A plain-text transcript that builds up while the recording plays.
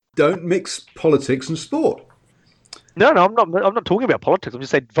Don't mix politics and sport. No, I'm not talking about politics. I'm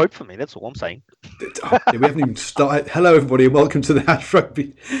just saying vote for me. That's all I'm saying. We haven't even started. Hello, everybody, and welcome to the Hash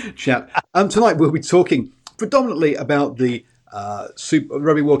Rugby chat. Tonight we'll be talking predominantly about the Super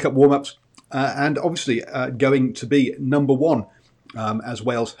Rugby World Cup warm-ups and obviously going to be number one, as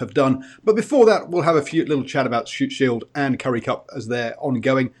Wales have done. But before that, we'll have a few little chat about Shute Shield and Currie Cup as they're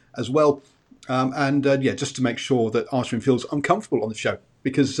ongoing as well. Just to make sure that Archibald feels uncomfortable on the show.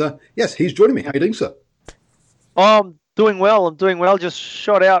 Because, yes, he's joining me. How are you doing, sir? I'm doing well. Just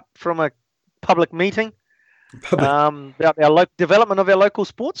shot out from a public meeting about our development of our local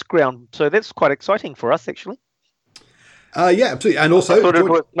sports ground. So that's quite exciting for us, actually. Yeah, absolutely. And also, I thought it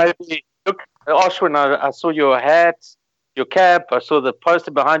was maybe, look, Ashwin, I saw your hat, your cap. I saw the poster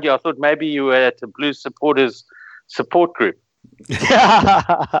behind you. I thought maybe you were at a Blues supporters support group.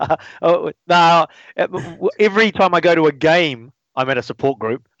 Now, every time I go to a game, I'm at a support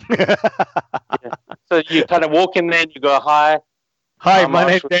group. Yeah. So you kind of walk in there and you go, hi, my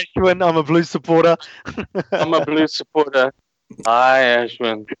name's Ashwin. I'm a Blues supporter. I'm a Blues supporter. Hi,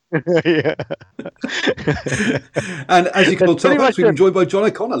 Ashwin. Yeah. And as you can tell, we've been joined by John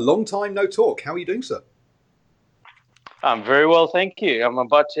O'Connor. Long time no talk. How are you doing, sir? I'm very well, thank you. I'm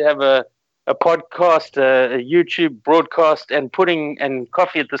about to have a podcast, a YouTube broadcast, and pudding and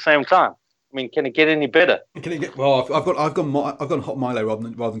coffee at the same time. I mean, can it get any better? Can it get? Well, I've gone hot Milo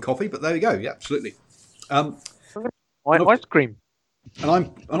rather than coffee, but there you go. Yeah, absolutely. Ice cream. And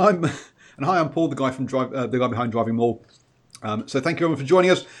I'm Paul, the guy behind Driving Mall. So thank you everyone for joining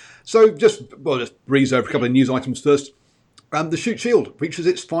us. So just breeze over a couple of news items first. The Shute Shield reaches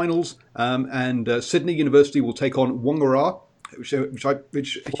its finals, and Sydney University will take on Wangara, which he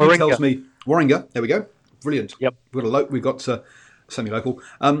tells me Warringah. There we go. Brilliant. Yep. We've got semi-local.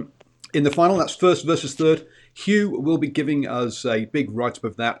 In the final, that's first versus third. Hugh will be giving us a big write-up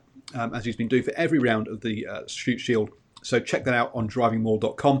of that, as he's been doing for every round of the Shute Shield. So check that out on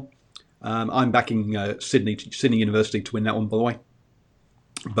drivingmall.com. I'm backing Sydney University to win that one, by the way.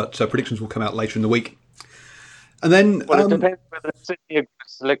 But predictions will come out later in the week. And then, well, it depends whether Sydney are going to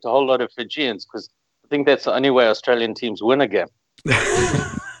select a whole lot of Fijians, because I think that's the only way Australian teams win a game.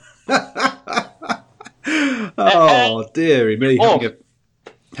 Oh, dearie me!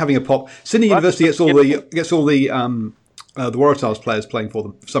 Having a pop. Sydney University gets all the Waratahs players playing for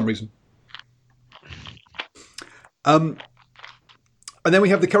them for some reason. And then we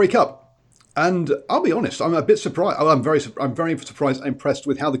have the Currie Cup, and I'll be honest, I'm a bit surprised. I'm very surprised and impressed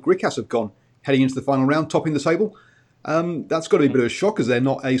with how the Gricas have gone heading into the final round, topping the table. That's got to be a bit of a shock, as they're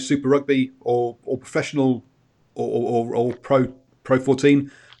not a Super Rugby or professional or Pro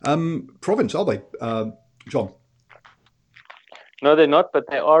 14 province, are they, John? No, they're not, but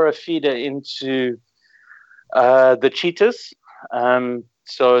they are a feeder into the Cheetahs.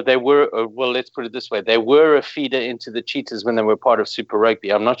 So they were, let's put it this way, they were a feeder into the Cheetahs when they were part of Super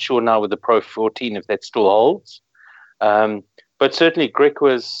Rugby. I'm not sure now with the Pro 14 if that still holds. But certainly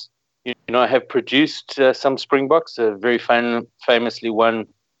Griquas, have produced some Springboks, very famously one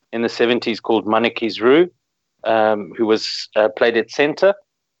in the 70s called Manikis Roo, who was played at centre.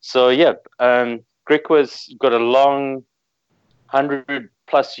 So, yeah, Griquas got a long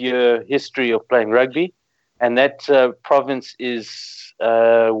 100-plus year history of playing rugby, and that province is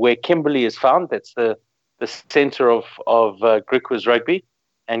where Kimberley is found. That's the centre of Griquas rugby,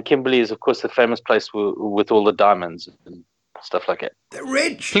 and Kimberley is, of course, the famous place with all the diamonds and stuff like that. They're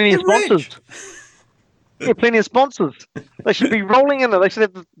rich. Plenty of sponsors. Yeah, plenty of sponsors. They should be rolling in it. They should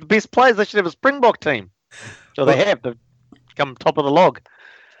have the best players. They should have a Springbok team. So they have. They've come top of the log.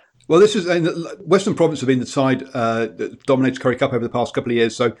 Well, this is Western Province have been the side that dominated Currie Cup over the past couple of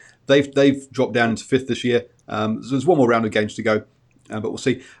years. So they've dropped down into fifth this year. So there's one more round of games to go, but we'll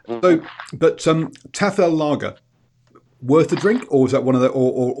see. So, but Tafel Lager, worth a drink, or is that one of the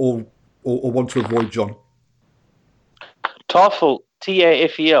or one to avoid, John? Tafel,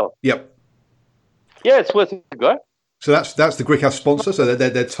 Tafel. Yep. Yeah, it's worth a go. So that's the Gricas sponsor. So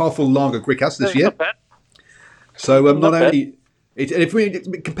they're Tafel Lager Gricas this year. Not bad. So not only. If we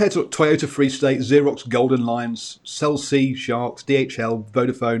compared to Toyota Free State, Xerox Golden Lions, Cell C Sharks, DHL,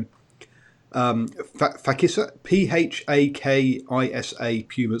 Vodafone, Phakisa, Phakisa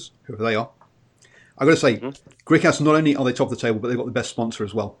Pumas, whoever they are, I've got to say, Gricas, not only are they top of the table, but they've got the best sponsor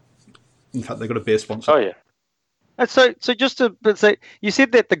as well. In fact, they've got a beer sponsor. Oh yeah. So just to say, you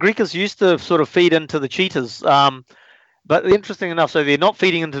said that the Gricas used to sort of feed into the Cheetahs, but interesting enough, so they're not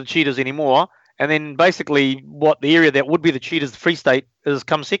feeding into the Cheetahs anymore. And then basically the area that would be the Cheetahs, the Free State, has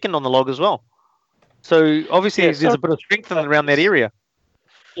come second on the log as well. So obviously there's a bit of strength around that area.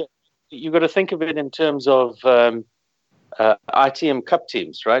 Yeah, you've got to think of it in terms of ITM Cup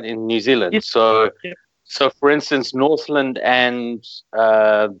teams, right, in New Zealand. Yep. So for instance, Northland and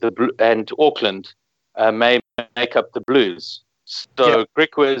Auckland may make up the Blues. So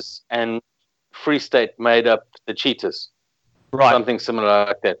Griquas and Free State made up the Cheetahs. Right. Something similar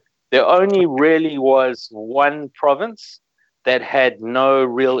like that. There only really was one province that had no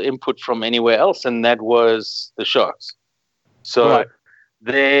real input from anywhere else, and that was the Sharks. So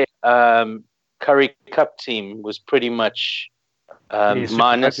their Currie Cup team was pretty much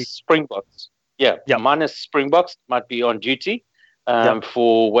minus Springboks. Minus Springboks might be on duty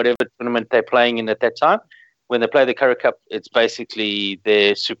for whatever tournament they're playing in at that time. When they play the Currie Cup, it's basically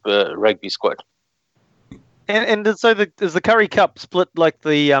their Super Rugby squad. And so is the Currie Cup split like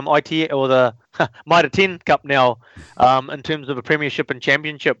the IT or the Mitre 10 Cup now in terms of a premiership and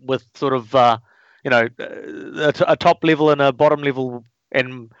championship with sort of a top level and a bottom level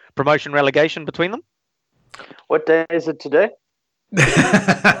and promotion relegation between them? What day is it today?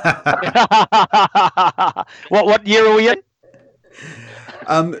 What year are we in?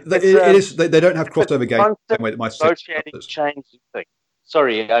 They don't have crossover games the same way that my change thing.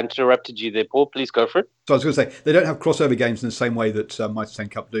 Sorry, I interrupted you there, Paul. Please go for it. So I was going to say, they don't have crossover games in the same way that Mitre 10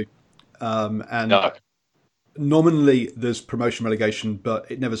 Cup do. Nominally, there's promotion relegation, but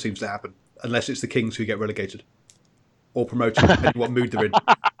it never seems to happen, unless it's the Kings who get relegated or promoted, depending on what mood they're in.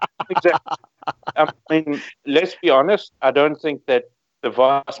 Exactly. I mean, let's be honest, I don't think that the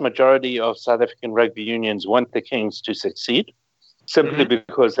vast majority of South African rugby unions want the Kings to succeed, simply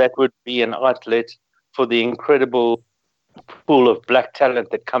because that would be an outlet for the incredible pool of black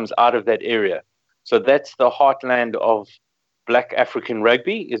talent that comes out of that area. So that's the heartland of black African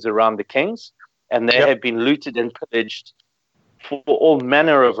rugby, is around the Kings, and they have been looted and pillaged for all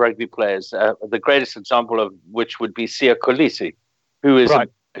manner of rugby players. The greatest example of which would be Siya Kolisi, who is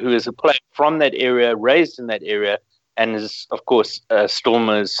a player from that area, raised in that area, and is, of course,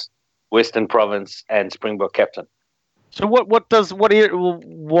 Stormers, Western Province, and Springbok captain. So what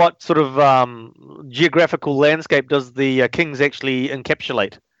sort of geographical landscape does the Kings actually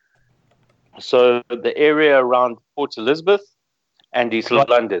encapsulate? So the area around Port Elizabeth and East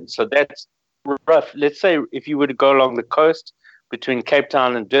London. So that's rough. Let's say if you were to go along the coast between Cape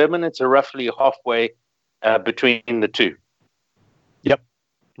Town and Durban, it's roughly halfway between the two. Yep.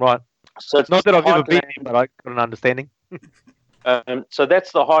 Right. So it's not that I've ever been, but I got an understanding. So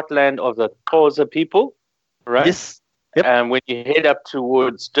that's the heartland of the Xhosa people, right? Yes. Yep. And when you head up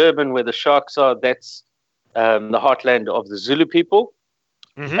towards Durban, where the Sharks are, that's the heartland of the Zulu people.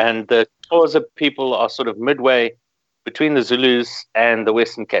 And the Xhosa people are sort of midway between the Zulus and the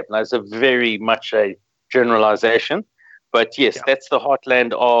Western Cape. Now, it's a very much a generalization, but yes, that's the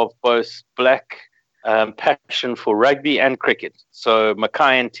heartland of both black passion for rugby and cricket. So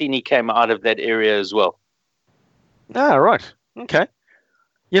Mackay and Tini came out of that area as well. Ah, right. Okay.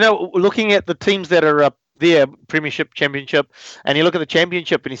 You know, looking at the teams that are up there, Premiership, Championship, and you look at the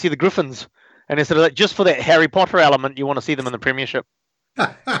Championship and you see the Griffins, and it's sort of like, just for that Harry Potter element, you want to see them in the Premiership.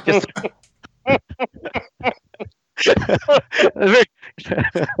 Just...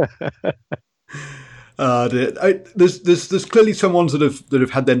 There's clearly some ones that have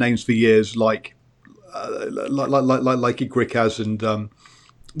had their names for years, like Griquas and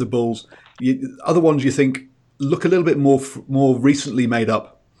the Bulls. Other ones you think look a little bit more recently made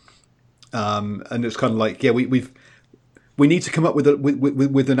up, and it's kind of like, we need to come up with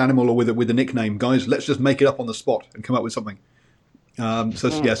an animal or with a nickname, guys. Let's just make it up on the spot and come up with something. Some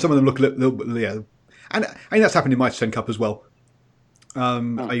of them look a little bit, and I think that's happened in Mitre 10 Cup as well.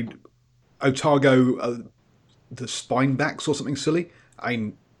 Otago, the Spinebacks or something silly.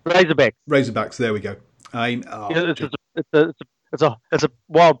 Razorbacks. There we go. It's a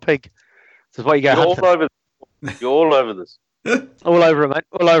wild pig. That's why you go. You're all over this. All over it, mate.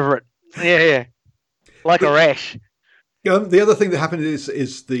 All over it. Yeah. Like a rash. The other thing that happened is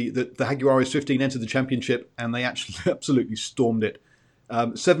the Jaguares 15 entered the championship and they actually absolutely stormed it.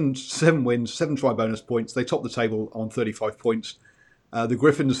 7 wins, 7 try bonus points. They topped the table on 35 points. The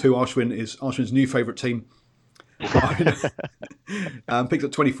Griffins, who Ashwin's new favourite team, picked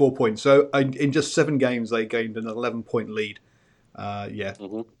up 24 points. So in just 7 games, they gained an 11-point lead.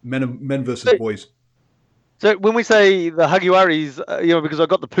 Men versus boys. So when we say the Jaguares, because I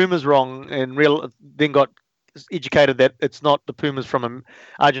got the Pumas wrong and then got educated that it's not the Pumas from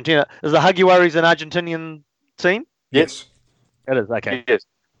Argentina. Is the Jaguares an Argentinian team? Yes. It is, okay. Yes.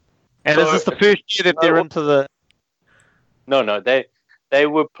 And is this the first year that they're into the... No, they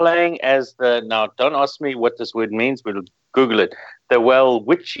were playing as now don't ask me what this word means, but Google it. The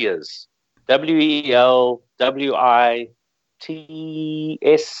Welwitschia. Welwitschia.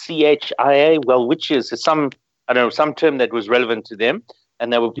 Welwitschia is some, I don't know, some term that was relevant to them,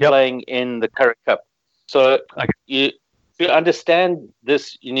 and they were playing in the Currie Cup. So to understand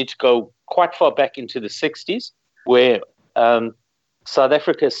this, you need to go quite far back into the 60s, where South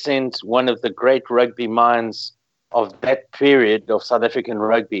Africa sent one of the great rugby minds of that period of South African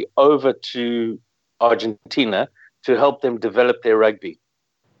rugby over to Argentina to help them develop their rugby.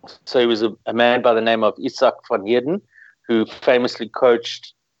 So he was a man by the name of Isaac van Heerden, who famously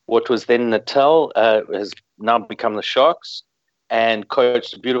coached what was then Natal, has now become the Sharks, and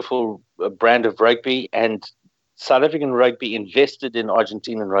coached a beautiful brand of rugby. And South African rugby invested in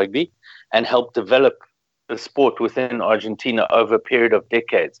Argentinian rugby and helped develop the sport within Argentina over a period of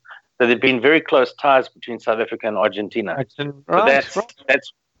decades. So there have been very close ties between South Africa and Argentina.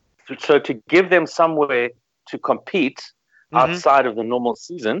 So to give them somewhere to compete outside of the normal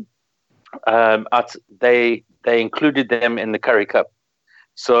season, they included them in the Currie Cup.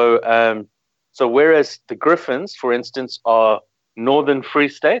 So whereas the Griffins, for instance, are Northern Free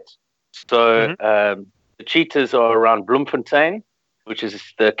State, so the Cheetahs are around Bloemfontein, which is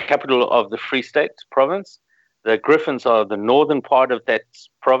the capital of the Free State province. The Griffins are the northern part of that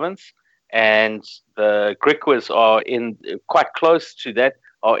province, and the Griquas are in quite close to that,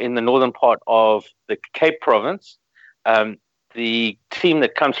 are in the northern part of the Cape province. The team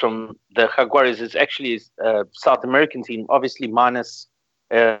that comes from the Jaguares is actually a South American team, obviously minus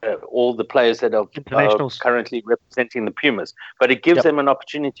all the players that are currently representing the Pumas. But it gives them an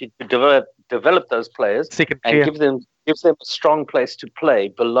opportunity to develop those players and gives them a strong place to play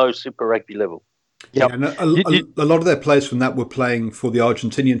below Super Rugby level. Yeah, and a lot of their players from that were playing for the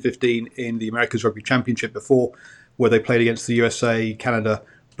Argentinian 15 in the America's Rugby Championship before, where they played against the USA, Canada,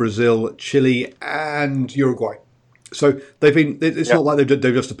 Brazil, Chile, and Uruguay. So they've been. It's not like they've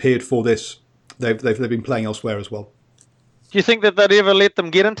just appeared for this. They've been playing elsewhere as well. Do you think that they'd ever let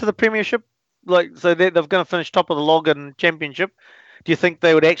them get into the Premiership? So they're going to finish top of the log in Championship. Do you think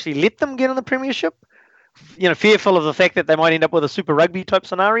they would actually let them get in the Premiership? Fearful of the fact that they might end up with a Super Rugby type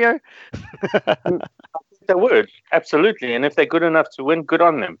scenario? I think they would, absolutely. And if they're good enough to win, good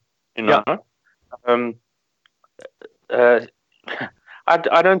on them. I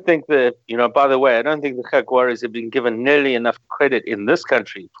don't think that, by the way, I don't think the Jaguares have been given nearly enough credit in this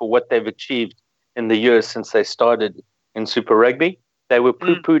country for what they've achieved in the years since they started in Super Rugby. They were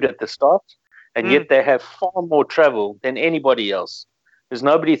poo-pooed at the start, and yet they have far more travel than anybody else. Because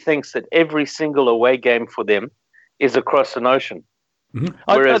nobody thinks that every single away game for them is across an ocean. Mm-hmm.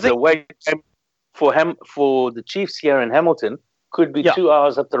 Whereas the away game for the Chiefs here in Hamilton could be 2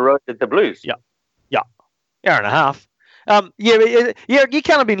 hours up the road at the Blues. Yeah. Hour and a half. You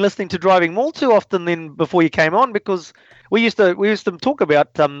kind of been listening to Driving Mall too often then before you came on, because we used to talk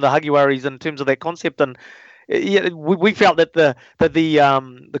about the Jaguares in terms of that concept, and we felt that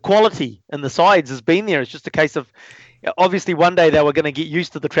the quality and the sides has been there. It's just a case of obviously one day they were going to get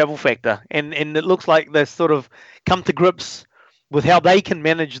used to the travel factor, and it looks like they've sort of come to grips with how they can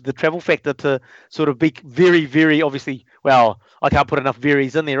manage the travel factor to sort of be very, very obviously. Well, I can't put enough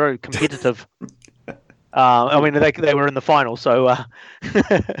varies in there. Competitive. I mean, they were in the final, so. I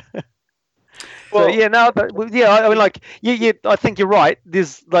think you're right.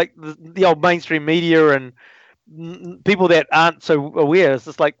 There's like the old mainstream media and people that aren't so aware. It's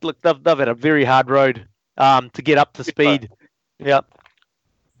just like, look, they've had a very hard road to get up to speed. Yeah.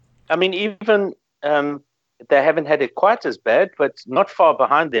 I mean, even they haven't had it quite as bad, but not far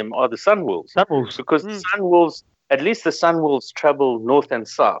behind them are the Sunwolves. Because the Sunwolves, at least the Sunwolves travel north and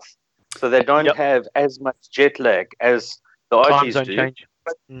south. So they don't have as much jet lag as the Aussies do.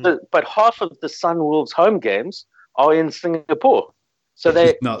 But half of the Sunwolves' home games are in Singapore. So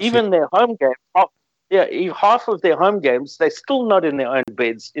their home game, half of their home games, they're still not in their own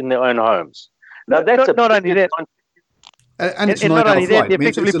beds, in their own homes. Now that's not only that. And it's not only that, they're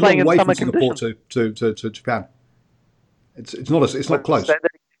effectively playing in summer Singapore to Japan. It's not close.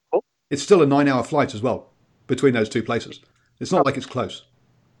 It's still a 9-hour flight as well between those two places. It's not like it's close.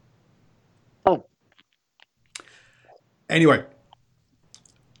 Oh. Anyway,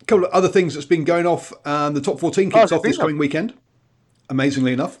 a couple of other things that's been going off. The top 14 kicks off this coming weekend,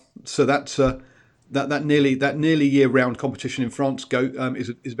 amazingly enough. So that's that nearly year-round competition in France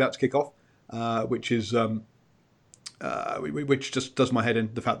is about to kick off, which just does my head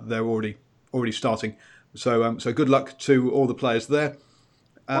in, the fact that they're already starting. So good luck to all the players there.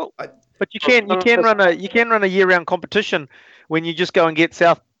 But you can run a year-round competition when you just go and get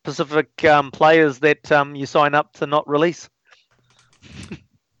South Pacific players that you sign up to not release.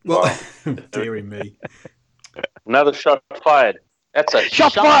 Well, dearie me. Another shot fired. That's a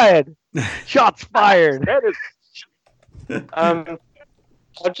shot fired. Shots fired. That is.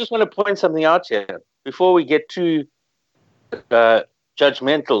 I just want to point something out here. before we get too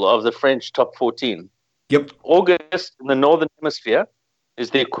judgmental of the French top 14. Yep. August in the Northern Hemisphere is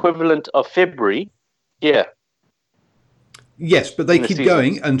the equivalent of February here. Yes, but they keep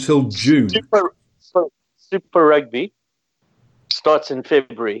going until June. Super Rugby starts in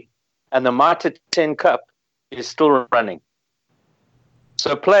February, and the Mitre 10 Cup is still running.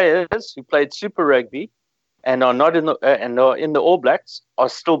 So players who played Super Rugby and are not in the All Blacks are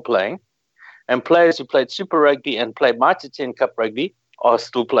still playing, and players who played Super Rugby and played Mitre 10 Cup rugby are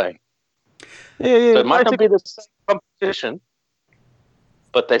still playing. Yeah. So it might not be the same competition,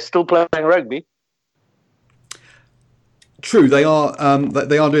 but they're still playing rugby. True, they are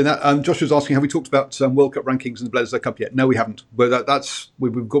doing that. Josh was asking, have we talked about World Cup rankings and the Bledisloe Cup yet? No, we haven't. But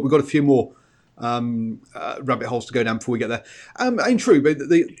we've got a few more rabbit holes to go down before we get there. And true, but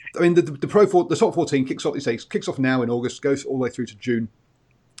the top 14 kicks off now in August, goes all the way through to June,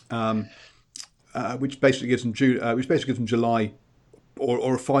 which basically gives them July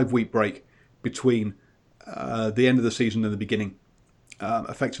or a 5-week break between the end of the season and the beginning.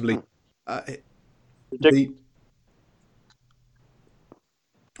 Effectively,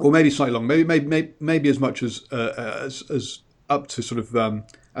 or maybe slightly long, maybe as much as up to sort of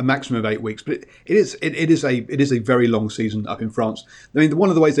a maximum of 8 weeks. But it is a very long season up in France. I mean, one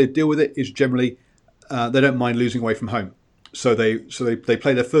of the ways they deal with it is generally they don't mind losing away from home. So they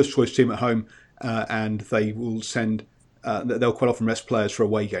play their first choice team at home, and they will send. They'll quite often rest players for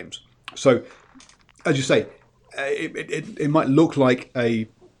away games. So, as you say, it might look like a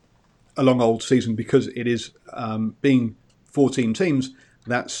long old season because it is being 14 teams.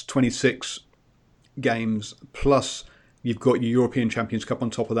 That's 26 games, plus you've got your European Champions Cup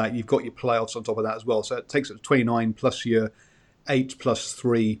on top of that. You've got your playoffs on top of that as well. So it takes it to 29 plus your 8 plus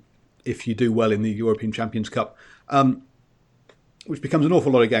 3 if you do well in the European Champions Cup, which becomes an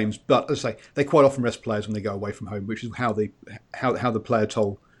awful lot of games. But as I say, they quite often rest players when they go away from home, which is how the player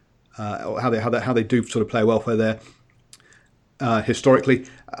toll, or how they do sort of player welfare there historically,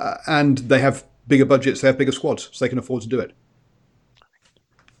 and they have bigger budgets, they have bigger squads, so they can afford to do it.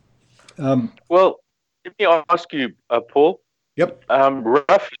 Well, let me ask you, Paul. Yep.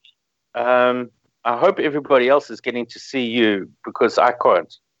 Roughly, I hope everybody else is getting to see you because I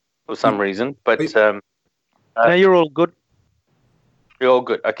can't for some reason. But no, you're all good. You're all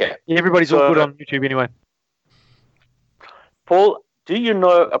good. Okay. Yeah, everybody's all good on YouTube anyway. Paul, do you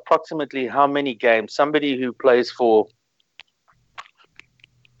know approximately how many games somebody who plays for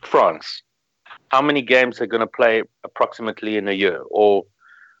France, how many games they're going to play approximately in a year, or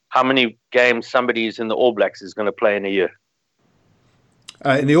how many games somebody who's in the All Blacks is going to play in a year?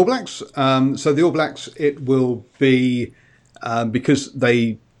 In the All Blacks, so the All Blacks, it will be because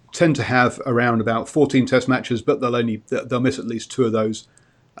they tend to have around about 14 Test matches, but they'll miss at least 2 of those.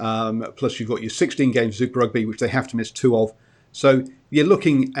 Plus, you've got your 16 games Super Rugby, which they have to miss 2 of. So you're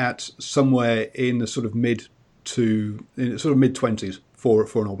looking at somewhere in the sort of mid 20s for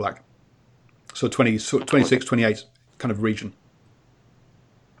an All Black. So 26, 28 kind of region.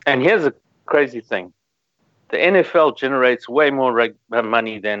 And here's a crazy thing. The NFL generates way more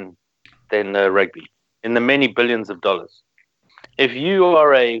money than rugby, in the many billions of dollars. If you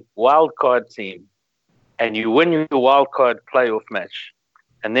are a wild card team and you win your wild card playoff match,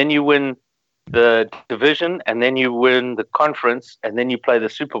 and then you win the division, and then you win the conference, and then you play the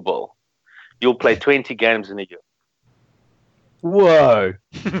Super Bowl, you'll play 20 games in a year. Whoa.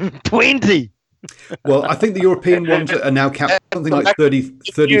 20! Well, I think the European ones are now capped something like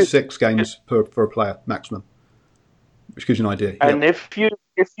 36 games per a player maximum, which gives you an idea. And if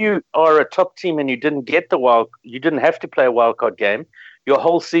you are a top team and you didn't have to play a wild card game, your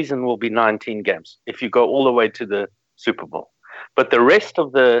whole season will be 19 games if you go all the way to the Super Bowl. But the rest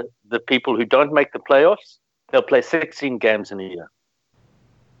of the people who don't make the playoffs, they'll play 16 games in a year.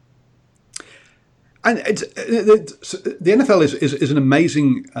 And the NFL is an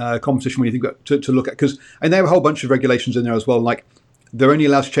amazing competition when you think about to look at, because they have a whole bunch of regulations in there as well. Like they're only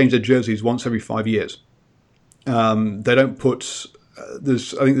allowed to change their jerseys once every 5 years. They don't put I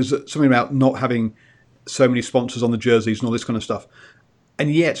think there's something about not having so many sponsors on the jerseys and all this kind of stuff,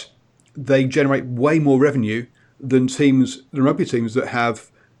 and yet they generate way more revenue than rugby teams that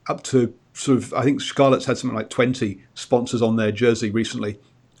have up to sort of, I think Scarlet's had something like 20 sponsors on their jersey recently.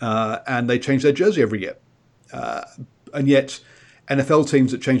 And they change their jersey every year. And yet NFL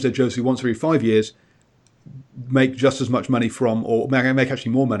teams that change their jersey once every 5 years make just as much money or make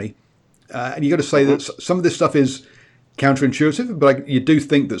actually more money. And you've got to say that some of this stuff is counterintuitive, but you do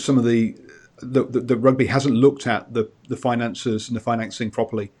think that some of the rugby hasn't looked at the finances and the financing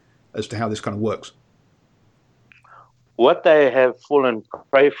properly as to how this kind of works. What they have fallen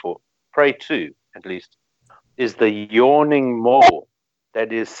prey to at least, is the yawning maw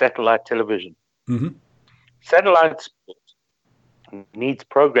that is satellite television. Mm-hmm. Satellite sport needs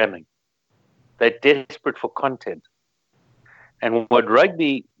programming. They're desperate for content. And what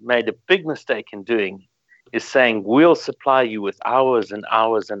rugby made a big mistake in doing is saying, we'll supply you with hours and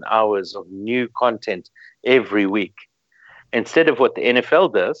hours and hours of new content every week. Instead of what the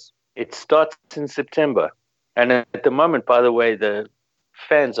NFL does, it starts in September. And at the moment, by the way, the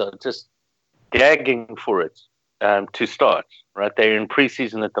fans are just gagging for it to start, right? They're in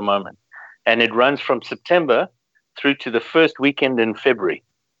preseason at the moment. And it runs from September through to the first weekend in February,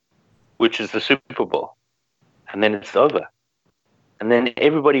 which is the Super Bowl. And then it's over. And then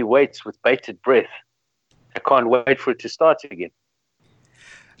everybody waits with bated breath. I can't wait for it to start again.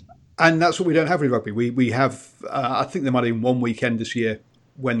 And that's what we don't have with rugby. We have, I think there might have been one weekend this year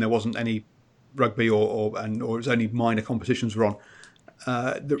when there wasn't any rugby or it was only minor competitions were on.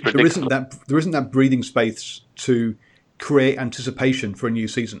 There isn't that breathing space to create anticipation for a new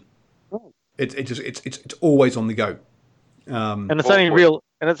season. It's always on the go. And it's only real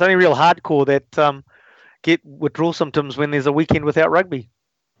hardcore that get withdrawal symptoms when there's a weekend without rugby.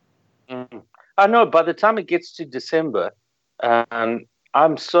 I know. By the time it gets to December,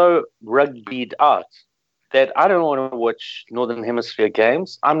 I'm so rugbyed out that I don't want to watch Northern Hemisphere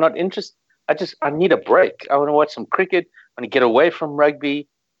games. I'm not interested. I need a break. I want to watch some cricket. I want to get away from rugby,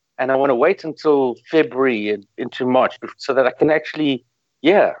 and I want to wait until February and into March so that I can actually,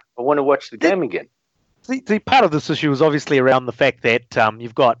 I want to watch the game again. The part of this issue is obviously around the fact that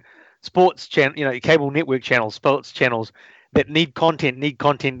you've got sports channel, cable network channels, sports channels that need content.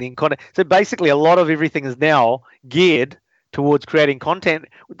 So basically, a lot of everything is now geared towards creating content.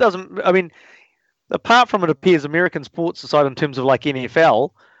 It doesn't. I mean, apart from it appears American sports aside in terms of like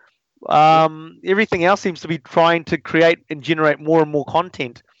NFL, everything else seems to be trying to create and generate more and more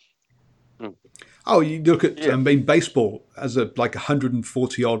content. Oh, you look at baseball as a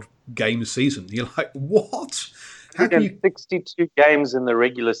 140 odd game season. You're like, what? How can you 62 games in the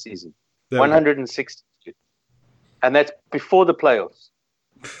regular season? 162. And that's before the playoffs.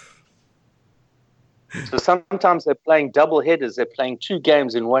 So sometimes they're playing double headers. They're playing 2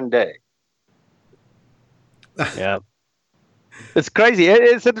 games in one day. Yeah. It's crazy.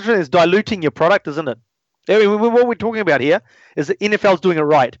 It's interesting. It's diluting your product, isn't it? I mean, what we're talking about here is that NFL's doing it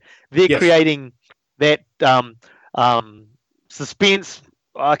right. They're creating that suspense.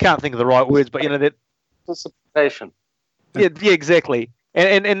 I can't think of the right words, but that anticipation. Yeah, exactly.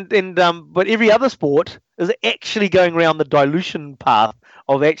 And but every other sport is actually going around the dilution path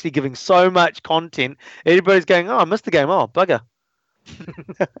of actually giving so much content. Everybody's going, I missed the game. Oh, bugger.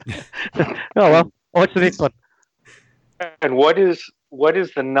 Oh well, I'll watch the next one. And what is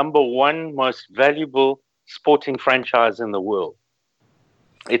the number one most valuable sporting franchise in the world?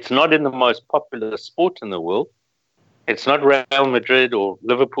 It's not in the most popular sport in the world. It's not Real Madrid or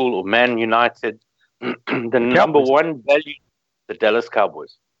Liverpool or Man United. The number one value, the Dallas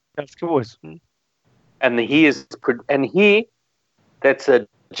Cowboys. Dallas Cowboys. And that's a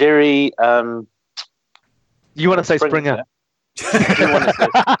Jerry. You want to say Springer? You want to say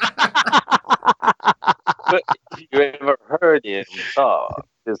But you ever heard him talk?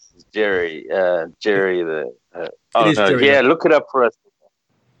 This is Jerry. Jerry look it up for us.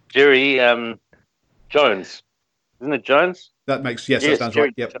 Jerry Jones. Isn't it Jones? That makes that sounds Jerry,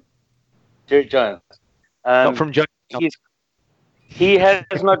 right. Yep. Jerry Jones. Not from Jones. He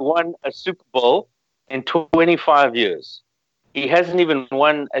has not won a Super Bowl in 25 years. He hasn't even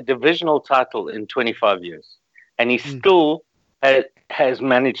won a divisional title in 25 years. And he still has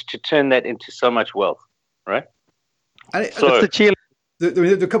managed to turn that into so much wealth, right? And it's the cheer. There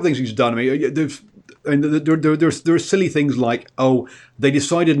are a couple of things he's done. There are silly things like, they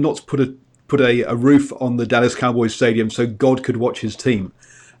decided not to put a roof on the Dallas Cowboys stadium so God could watch his team,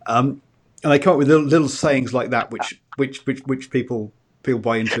 and they come up with little sayings like that, which people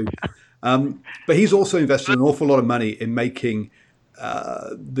buy into. But he's also invested an awful lot of money in making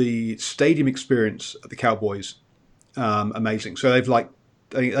the stadium experience at the Cowboys amazing. So they've I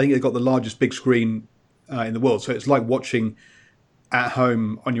think they've got the largest big screen in the world. So it's like watching at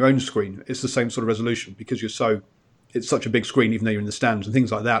home on your own screen. It's the same sort of resolution because it's such a big screen, even though you're in the stands and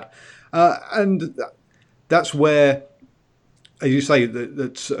things like that. And that's where, as you say,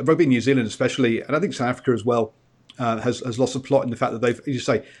 that rugby in New Zealand especially, and I think South Africa as well, has lost the plot in the fact that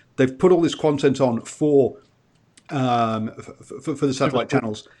they've put all this content on for the satellite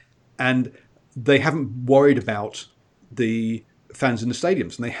channels, and they haven't worried about the fans in the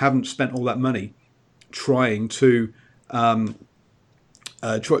stadiums, and they haven't spent all that money trying to trying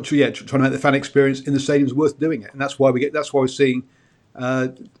to make the fan experience in the stadiums worth doing it, and that's why we're seeing.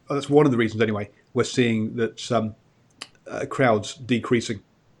 That's one of the reasons, anyway, we're seeing that crowds decreasing.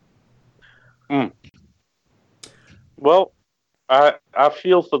 Well, I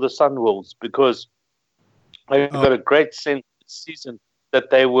feel for the Sunwolves because they got a great sense this season that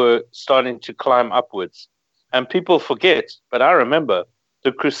they were starting to climb upwards. And people forget, but I remember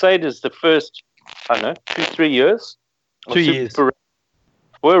the Crusaders, the first, 2-3 years. 2 years.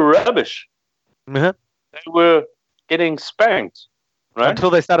 Were rubbish. Uh-huh. They were getting spanked, right? Until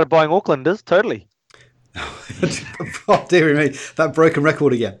they started buying Aucklanders, totally. Oh, dear me, that broken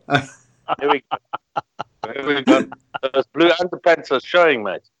record again. Here we go. Those blue underpants are showing,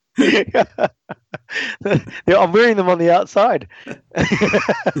 mate. I'm wearing them on the outside.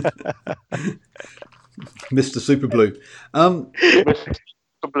 Mr. Super Blue. Mr.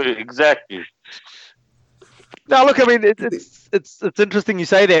 Super Blue, exactly. No, look, I mean, it's interesting you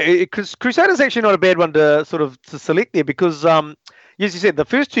say that. Crusaders actually not a bad one to select there because, as you said, the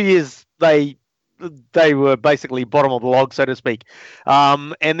first 2 years they were basically bottom of the log, so to speak.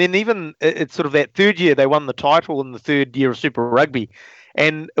 And then even it's sort of that third year they won the title in the third year of Super Rugby,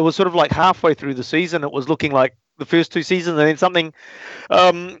 and it was sort of like halfway through the season it was looking like the first two seasons, and then something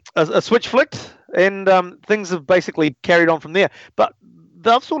a switch flicked, and things have basically carried on from there. But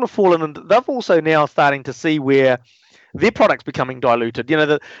they've sort of fallen, and they've also now starting to see where their product's becoming diluted. You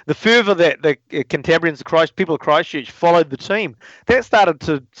know, the fervour that the Cantabrians, people of Christchurch followed the team, that started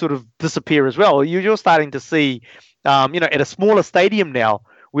to sort of disappear as well. You're starting to see, at a smaller stadium now,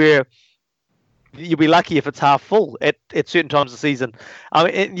 where you'll be lucky if it's half full at certain times of the season.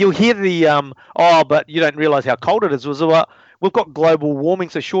 You'll hear the, but you don't realise how cold it is. Well, we've got global warming,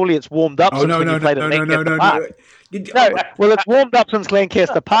 so surely it's warmed up since when you played at Lancaster Park. No, well, it's warmed up since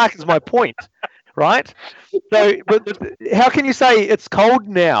Lancaster Park is my point. Right? So, but how can you say it's cold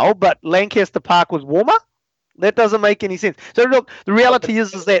now, but Lancaster Park was warmer? That doesn't make any sense. So, look, the reality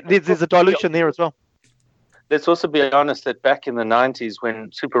is that there's a dilution there as well. Let's also be honest that back in the 90s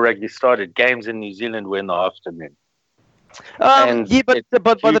when Super Rugby started, games in New Zealand were in the afternoon.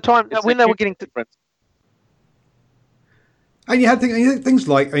 But by the time when they were getting to... And you had things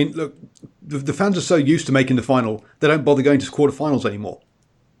like, look, the fans are so used to making the final, they don't bother going to quarterfinals anymore.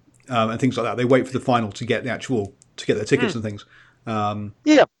 And things like that. They wait for the final to get their tickets and things. They'll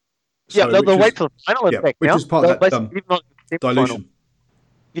wait for the final. In fact, which is part of that dilution.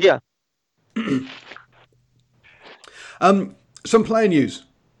 Yeah. Some player news,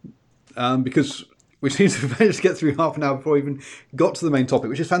 because we seem to have managed to get through half an hour before we even got to the main topic,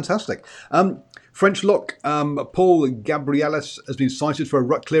 which is fantastic. French lock Paul Gabrielis has been cited for a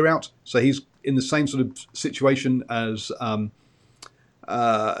ruck clear out, so he's in the same sort of situation as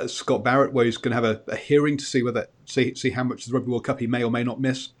Scott Barrett, where he's going to have a hearing to see how much of the Rugby World Cup he may or may not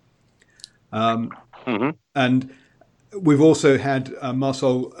miss. And we've also had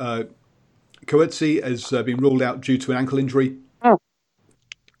Marcel Coetzee has been ruled out due to an ankle injury.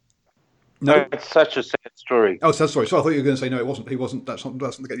 No, it's such a sad story. Oh, so sorry. So I thought you were going to say no. It wasn't. He wasn't. That's not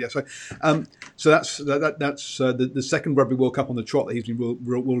the case. Yeah. So that's the second Rugby World Cup on the trot that he's been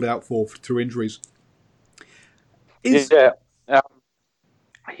ruled out for through injuries.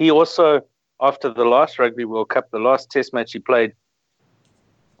 He also, after the last Rugby World Cup, the last Test match he played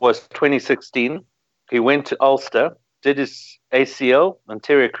was 2016. He went to Ulster, did his ACL,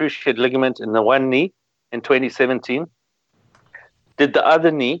 anterior cruciate ligament in the one knee in 2017. Did the other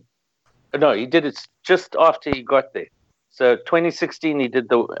knee. No, he did it just after he got there. So 2016, he did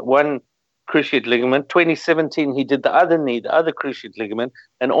the one cruciate ligament. 2017, he did the other knee, the other cruciate ligament,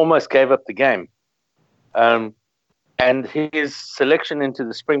 and almost gave up the game. And his selection into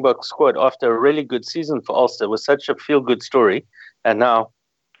the Springbok squad after a really good season for Ulster was such a feel-good story, and now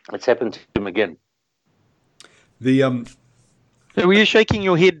it's happened to him again. So were you shaking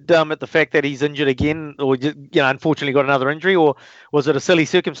your head at the fact that he's injured again, or unfortunately got another injury, or was it a silly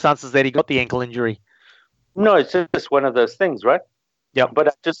circumstances that he got the ankle injury? No, it's just one of those things, right? Yeah. But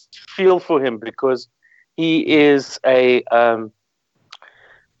I just feel for him because he is to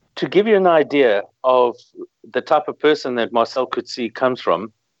give you an idea of the type of person that Marcel Coetzee comes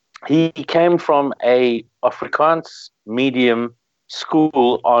from, he came from a Afrikaans medium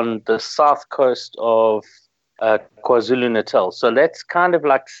school on the south coast of KwaZulu-Natal. So that's kind of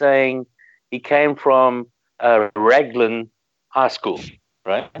like saying he came from Raglan High School,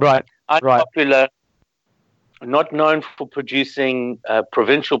 right? Right. Unpopular, not known for producing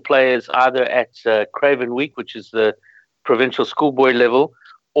provincial players either at Craven Week, which is the provincial schoolboy level,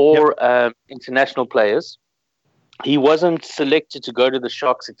 or international players. He wasn't selected to go to the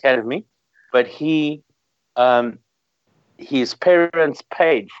Sharks Academy, but his parents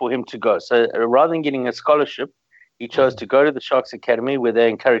paid for him to go. So rather than getting a scholarship, He chose to go to the Sharks Academy, where they're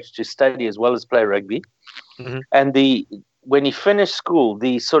encouraged to study as well as play rugby. Mm-hmm. And when he finished school,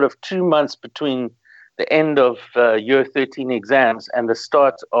 the sort of 2 months between the end of year 13 exams and the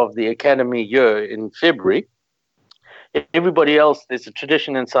start of the academy year in February, everybody else, there's a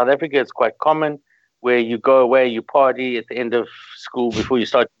tradition in South Africa, it's quite common, where you go away, you party at the end of school before you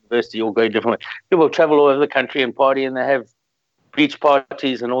start university, you all go different ways. People travel all over the country and party, and they have beach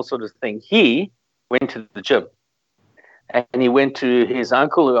parties and all sorts of things. He went to the gym, and he went to his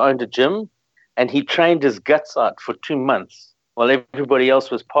uncle who owned a gym, and he trained his guts out for 2 months while everybody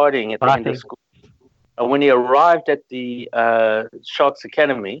else was partying at the end of school. And when he arrived at the Sharks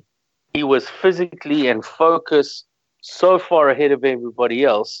Academy, he was physically and focused so far ahead of everybody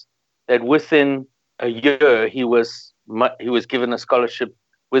else that within a year he was given a scholarship.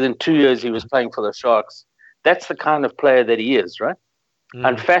 Within 2 years he was playing for the Sharks. That's the kind of player that he is, right?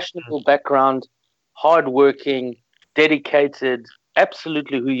 Unfashionable background, hardworking, dedicated,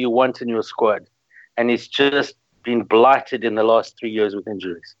 absolutely who you want in your squad. And he's just been blighted in the last 3 years with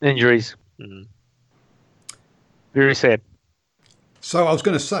injuries. Mm-hmm. Very sad. So I was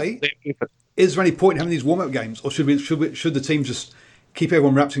going to say, is there any point in having these warm-up games, or should the team just keep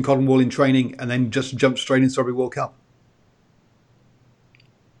everyone wrapped in cotton wool in training and then just jump straight into Rugby World Cup?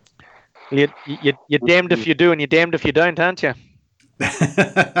 You're damned if you do, and you're damned if you don't, aren't you?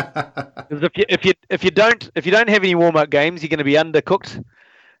 if you don't have any warm-up games, you're going to be undercooked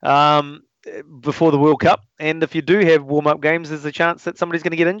before the World Cup, and if you do have warm-up games, there's a chance that somebody's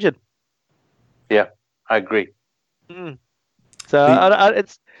going to get injured. Yeah, I agree. So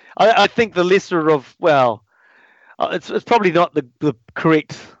I think the lesser of, it's probably not the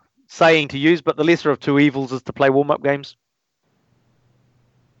correct saying to use, but the lesser of two evils is to play warm-up games.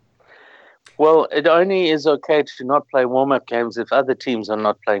 Well, it only is okay to not play warm-up games if other teams are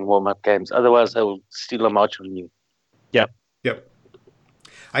not playing warm-up games. Otherwise, they will steal them out from you. Yep.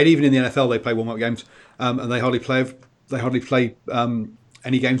 And even in the NFL, they play warm-up games, and they hardly play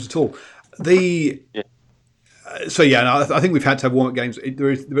any games at all. I think we've had to have warm-up games.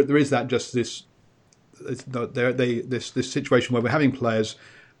 There is that just this situation where we're having players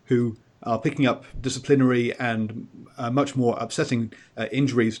who are picking up disciplinary and much more upsetting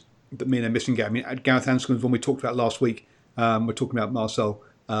injuries that mean they're missing game. I mean, Gareth Anscombe's one we talked about last week. We're talking about Marcel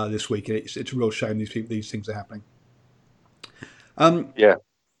this week. It's a real shame these things are happening.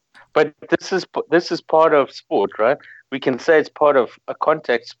 But this is part of sport, right? We can say it's part of a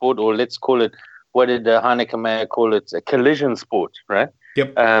contact sport, or let's call it, what did Heineken Meyer call it? A collision sport, right?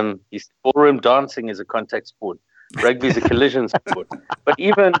 Yep. Ballroom dancing is a contact sport. Rugby is a collision sport. But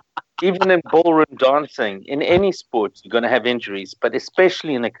even in ballroom dancing, in any sport, you're going to have injuries, but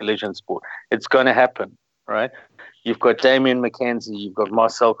especially in a collision sport, it's going to happen, right? You've got Damien McKenzie, you've got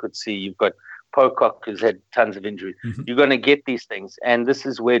Marcel Coetzee, you've got Pocock, who's had tons of injuries. Mm-hmm. You're going to get these things, and this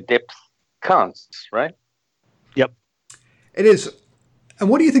is where depth counts, right? Yep. It is. And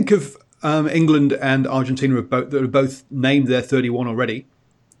what do you think of England and Argentina that have both named their 31 already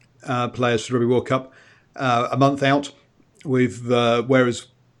players for the Rugby World Cup a month out, whereas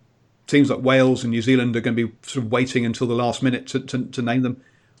teams like Wales and New Zealand are going to be sort of waiting until the last minute to name them.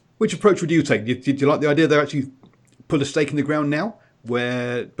 Which approach would you take? Do you like the idea they actually put a stake in the ground now,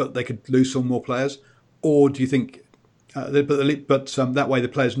 but they could lose some more players, or do you think that way the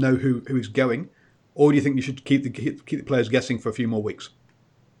players know who is going, or do you think you should keep the players guessing for a few more weeks?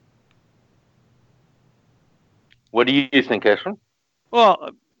 What do you think, Ashwin?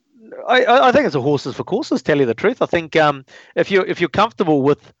 Well, I think it's a horses for courses. Tell you the truth, I think if you're comfortable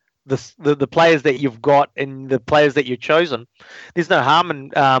with the players that you've got and the players that you've chosen, there's no harm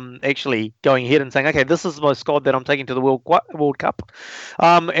in actually going ahead and saying, okay, this is my squad that I'm taking to the World Cup,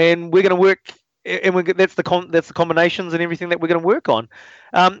 and we're going to work. And that's the combinations and everything that we're going to work on.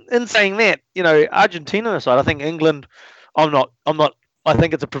 In saying that, Argentina aside, I think England. I'm not. I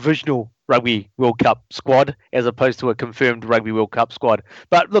think it's a provisional Rugby World Cup squad as opposed to a confirmed Rugby World Cup squad.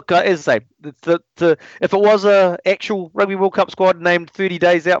 But look, as I say, if it was a actual Rugby World Cup squad named 30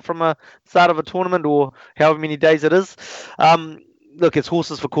 days out from a start of a tournament or however many days it is, look, it's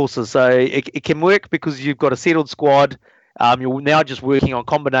horses for courses. So it can work because you've got a settled squad. You're now just working on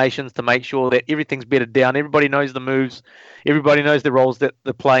combinations to make sure that everything's bedded down. Everybody knows the moves. Everybody knows the roles that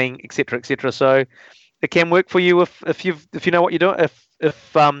they're playing, etc., etc. So it can work for you if you know what you're doing.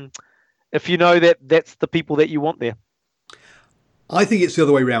 If you know that that's the people that you want there. I think it's the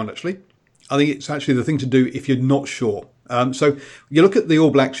other way around, actually. I think it's actually the thing to do if you're not sure. So you look at the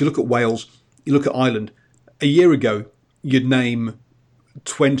All Blacks, you look at Wales, you look at Ireland. A year ago, you'd name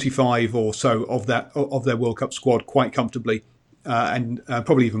 25 or so of their World Cup squad quite comfortably, and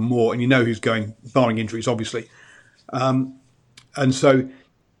probably even more. And you know who's going, barring injuries, obviously. And so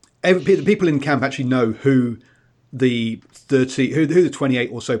the people in camp actually know who the 28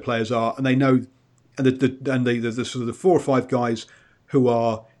 or so players are, and they know, and the sort of the 4 or 5 guys who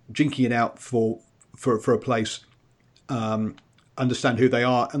are jinking it out for a place understand who they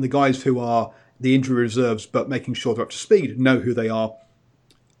are, and the guys who are the injury reserves but making sure they're up to speed know who they are,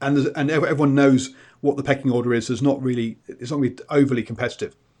 and everyone knows what the pecking order is. It's not really overly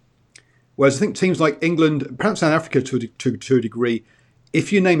competitive. Whereas I think teams like England, perhaps South Africa to a degree,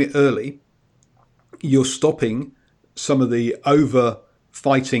 if you name it early, you're stopping some of the over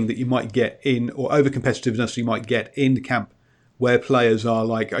fighting that you might get in, or over competitiveness you might get in the camp, where players are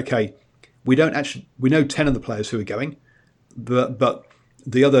like, okay, we know 10 of the players who are going, but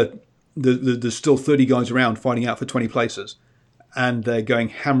there's still 30 guys around fighting out for 20 places, and they're going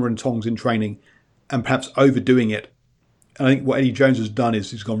hammer and tongs in training and perhaps overdoing it. And I think what Eddie Jones has done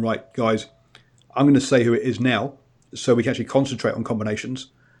is he's gone, right, guys, I'm going to say who it is now so we can actually concentrate on combinations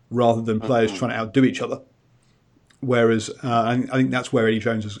rather than players trying to outdo each other. Whereas I think that's where Eddie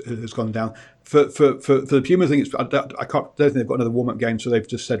Jones has gone down. For the Pumas, I think don't think they've got another warm-up game, so they've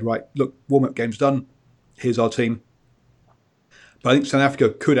just said, right, look, warm-up game's done, here's our team. But I think South Africa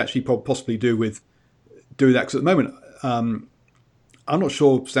could actually possibly do that, because at the moment, I'm not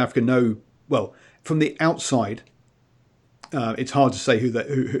sure South Africa know, well, from the outside, it's hard to say who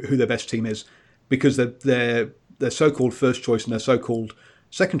their best team is, because their so-called first choice and their so-called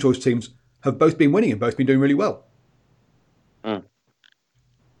second choice teams have both been winning and both been doing really well.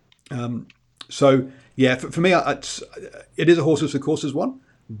 So yeah, for me, it is a horses for courses one,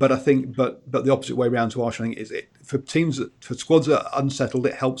 but I think, but the opposite way around to Arsenal is it for squads that are unsettled,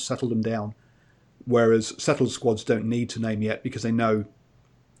 it helps settle them down, whereas settled squads don't need to name yet because they know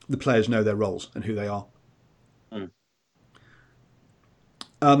the players know their roles and who they are.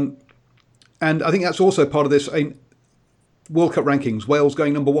 And I think that's also part of this. World Cup rankings, Wales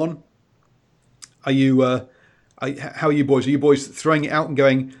going number 1. Are you? How are you boys? Are you boys throwing it out and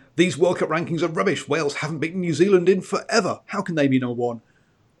going, these World Cup rankings are rubbish? Wales haven't beaten New Zealand in forever. How can they be number 1?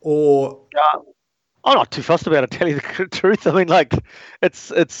 Or I'm not too fussed about it, to tell you the truth. I mean, like,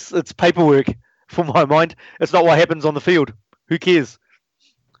 it's paperwork for my mind. It's not what happens on the field. Who cares,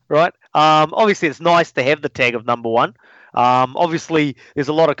 right? Obviously, it's nice to have the tag of number 1. Obviously, there's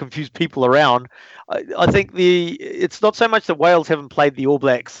a lot of confused people around. I think it's not so much that Wales haven't played the All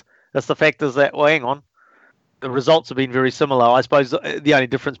Blacks. That's the fact is that, well, hang on, the results have been very similar. I suppose the only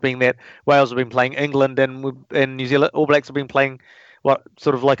difference being that Wales have been playing England and New Zealand All Blacks have been playing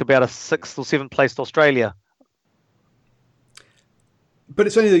sort of like about a 6th or 7th placed Australia. But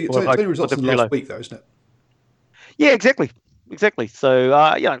it's only the results of the last week, though, isn't it? Yeah, exactly.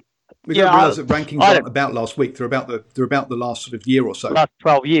 So we don't realise that rankings aren't about last week. They're about the last sort of year or so. Last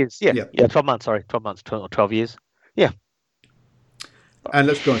 12 years. Yeah, 12 months. Sorry, 12 months, 12 years. Yeah. And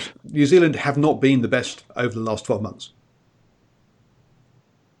let's be honest, New Zealand have not been the best over the last 12 months.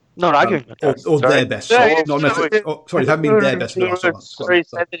 Not arguing. Or their best. Sorry, they haven't been their best in the last 12 months. Sorry,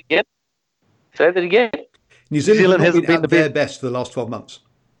 say that again. Say that again. New Zealand hasn't been at their best for the last 12 months.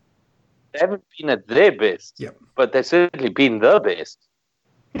 They haven't been at their best, but they've certainly been the best.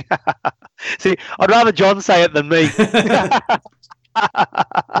 See, I'd rather John say it than me.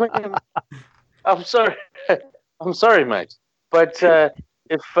 I'm sorry, mate. But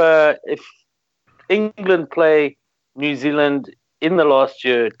if England play New Zealand in the last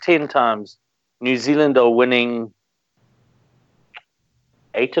year 10 times, New Zealand are winning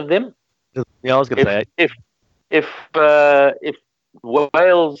 8 of them. Yeah, I was going to say 8. If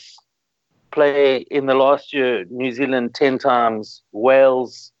Wales play in the last year New Zealand 10 times,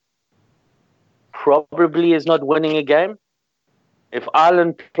 Wales probably is not winning a game. If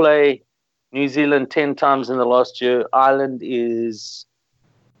Ireland play New Zealand 10 times in the last year, Ireland is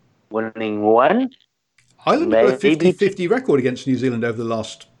winning 1. Ireland have got a 50-50 record against New Zealand over the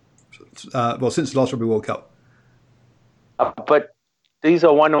last, since the last Rugby World Cup. But these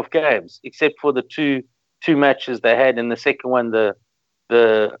are one-off games, except for the two matches they had. In the second one,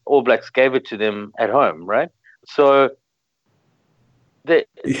 the All Blacks gave it to them at home, right? So,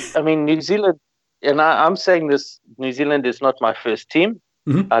 New Zealand, and I'm saying this, New Zealand is not my first team.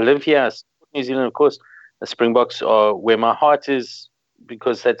 Mm-hmm. I live here. New Zealand, of course, the Springboks are where my heart is,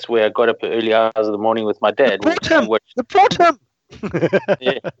 because that's where I got up at early hours of the morning with my dad. The bottom.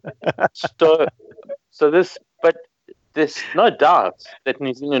 Yeah. But there's no doubt that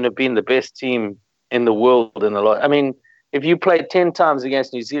New Zealand have been the best team in the world in the lot. I mean, if you play 10 times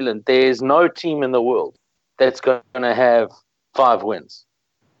against New Zealand, there's no team in the world that's going to have 5 wins.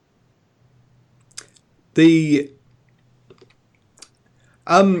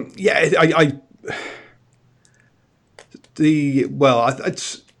 No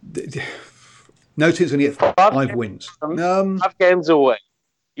team's going to get 5 wins. 5 games away.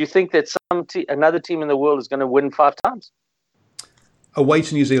 You think that another team in the world is going to win 5 times? Away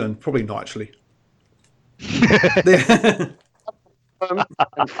to New Zealand? Probably not, actually. It's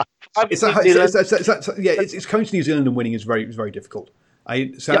coming to New Zealand and winning is very, very difficult.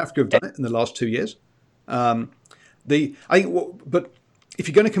 South Africa have done it in the last 2 years. But if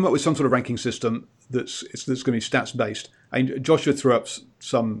you're going to come up with some sort of ranking system that's going to be stats based, Joshua threw up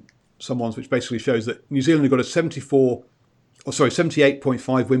some ones which basically shows that New Zealand have got a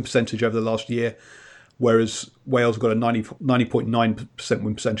 78.5 win percentage over the last year, whereas Wales got a 90.9%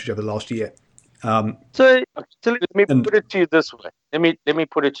 win percentage over the last year. So let me put it to you this way. Let me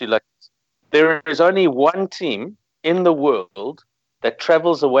put it to you like this. There is only one team in the world that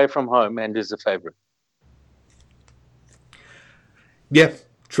travels away from home and is a favorite. Yeah,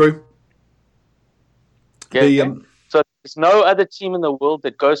 true. Okay. So there's no other team in the world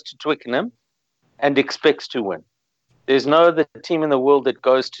that goes to Twickenham and expects to win. There's no other team in the world that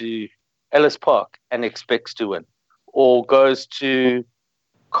goes to Ellis Park and expects to win, or goes to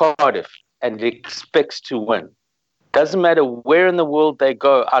Cardiff and expects to win. Doesn't matter where in the world they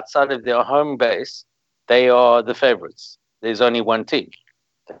go outside of their home base, they are the favorites. There's only one team.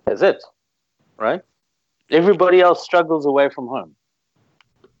 That's it, right? Everybody else struggles away from home.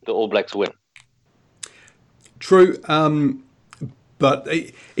 The All Blacks win. True, but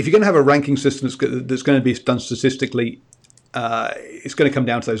if you're going to have a ranking system that's going to be done statistically, it's going to come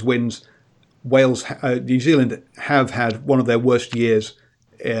down to those wins. New Zealand have had one of their worst years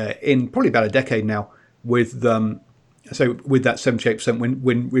in probably about a decade now, with that 78%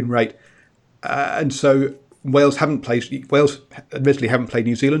 win rate, and so Wales admittedly haven't played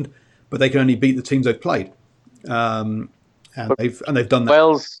New Zealand, but they can only beat the teams they've played, and they've done that.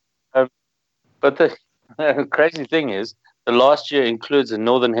 Wales, but the crazy thing is, the last year includes a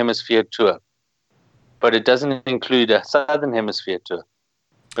Northern Hemisphere tour, but it doesn't include a Southern Hemisphere tour.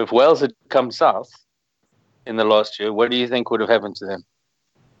 If Wales had come south in the last year, what do you think would have happened to them?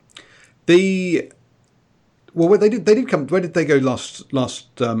 They did come. Where did they go last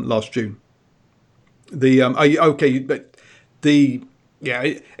June? The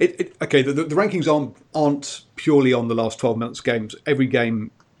rankings aren't purely on the last 12 months games. Every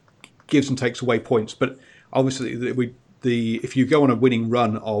game gives and takes away points, but obviously if you go on a winning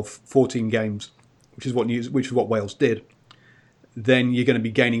run of 14 games, which is what Wales did, then you're going to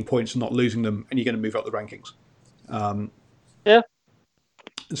be gaining points and not losing them, and you're going to move up the rankings. Yeah.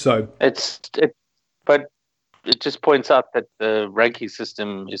 So but it just points out that the ranking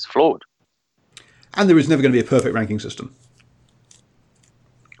system is flawed, and there is never going to be a perfect ranking system.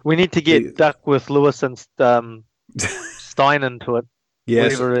 We need to get Duckworth, Lewis, and Stein into it.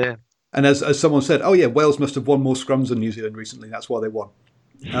 Yes. And as someone said, oh yeah, Wales must have won more scrums than New Zealand recently. That's why they won.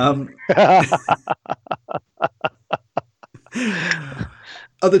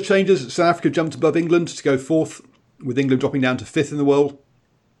 Other changes: South Africa jumped above England to go 4th, with England dropping down to 5th in the world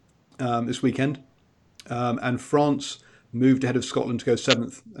this weekend, and France moved ahead of Scotland to go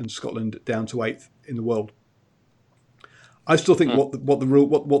 7th, and Scotland down to 8th in the world. I still think what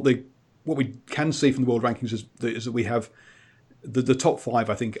we can see from the world rankings is that we have the top 5.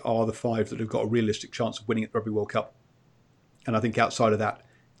 I think are the 5 that have got a realistic chance of winning at the Rugby World Cup, and I think outside of that,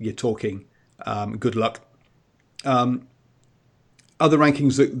 you're talking good luck. Other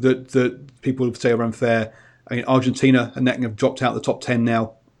rankings that people would say are unfair. I mean, Argentina and Netting have dropped out of the top 10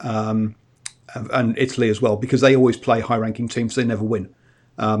 now, and Italy as well, because they always play high-ranking teams, so they never win.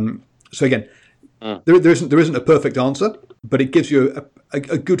 So again, there isn't a perfect answer, but it gives you a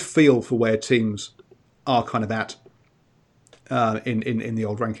good feel for where teams are kind of at in the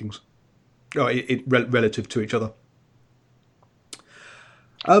old rankings, relative to each other.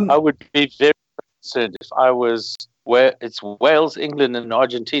 I would be very concerned if I was where it's Wales, England, and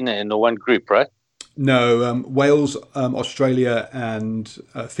Argentina in the one group, right? No, Wales, Australia, and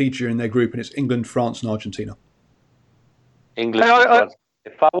Fiji are in their group, and it's England, France, and Argentina. England. I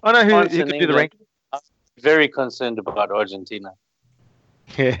know who could do the ranking. I'm very concerned about Argentina.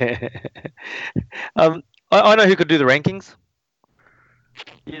 I know who could do the rankings.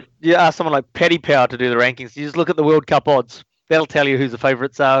 You ask someone like Paddy Power to do the rankings. You just look at the World Cup odds. That'll tell you who's the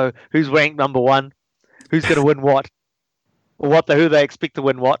favourites are, who's ranked number 1, who's going to win what, or who they expect to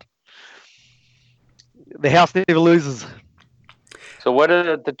win what. The house never loses. So what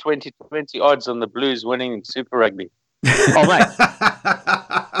are the 2020 odds on the Blues winning Super Rugby? Oh, mate.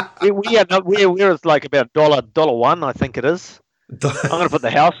 we're like about $1, I think it is. I'm going to put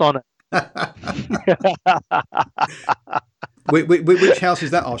the house on it. Which house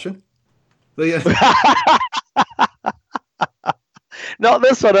is that, Arshan? Not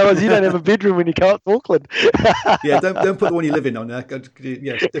this one, otherwise you don't have a bedroom when you go up to Auckland. Yeah, don't put the one you're living on there.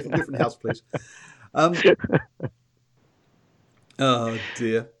 Yeah, different house, please. Oh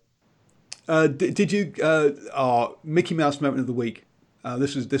dear. Did you? Mickey Mouse moment of the week.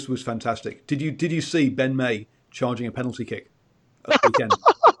 This was fantastic. Did you see Ben May charging a penalty kick at the weekend?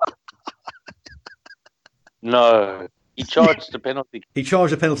 No, he charged the penalty. He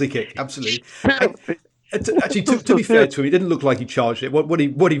charged a penalty kick. Absolutely. Actually, to be fair to him, it didn't look like he charged it. What he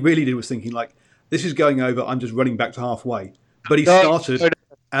really did was thinking like, this is going over. I'm just running back to halfway. But he started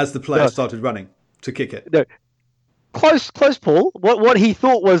as the player started running to kick it. No. Close, Paul. What he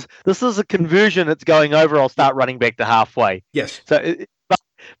thought was, this is a conversion. It's going over. I'll start running back to halfway. Yes. So, it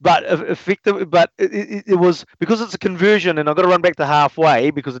was because it's a conversion, and I've got to run back to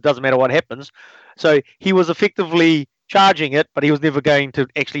halfway because it doesn't matter what happens. So he was effectively charging it, but he was never going to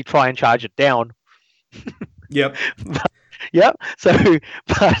actually try and charge it down. Yep. Yeah. So,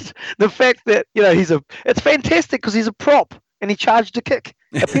 but the fact that it's fantastic because he's a prop and he charged a kick,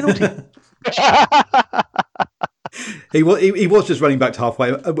 a penalty. He was just running back to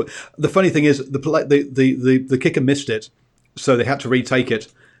halfway. The funny thing is, the kicker missed it, so they had to retake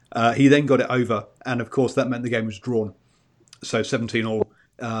it. He then got it over, and of course that meant the game was drawn. So 17-all.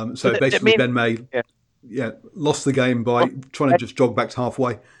 So basically, Ben May, lost the game by trying to just jog back to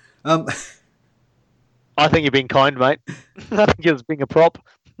halfway. I think you're being kind, mate. I think you're just being a prop.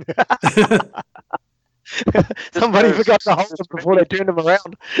 Somebody forgot to hold them before they turned them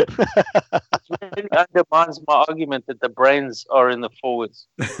around. It undermines my argument that the brains are in the forwards.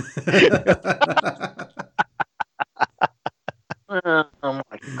 Oh my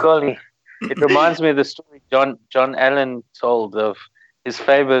golly! It reminds me of the story John Allen told of his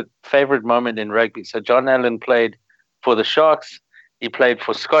favorite moment in rugby. So John Allen played for the Sharks, he played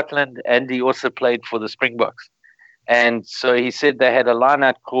for Scotland, and he also played for the Springboks. And so he said they had a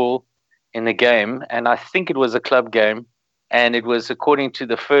line-out call in the game, and I think it was a club game, and it was according to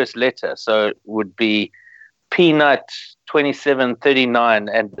the first letter. So it would be Peanut 2739,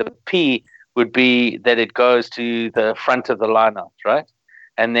 and the P would be that it goes to the front of the line-out, right?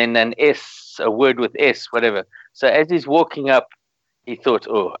 And then an S, a word with S, whatever. So as he's walking up, he thought,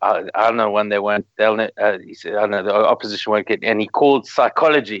 I know when they won't. He said, I know the opposition won't get. And he called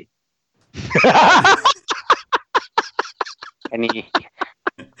psychology. And he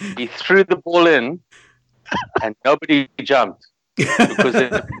threw the ball in, and nobody jumped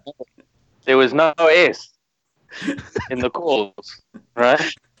because there was no S in the calls, right?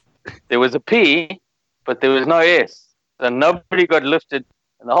 There was a P, but there was no S. So nobody got lifted,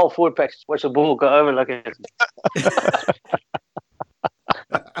 and the whole forward pack just watched the ball go over like a...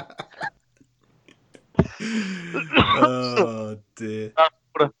 Oh dear.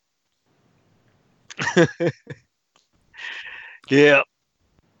 Yeah.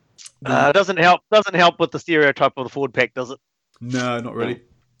 Doesn't help with the stereotype of the forward pack, does it? No, not really.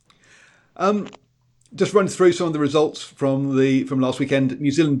 Just run through some of the results from last weekend.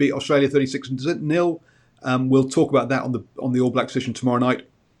 New Zealand beat Australia 36-0. We'll talk about that on the All Black session tomorrow night.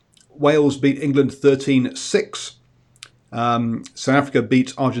 Wales beat England 13-6. South Africa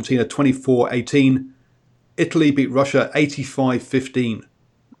beat Argentina 24-18. Italy beat Russia 85-15,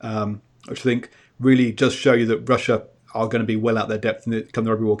 which I think really does show you that Russia are going to be well out their depth come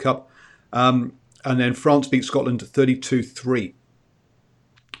the Rugby World Cup. And then France beat Scotland 32-3,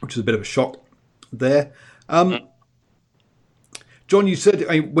 which is a bit of a shock there. John, you said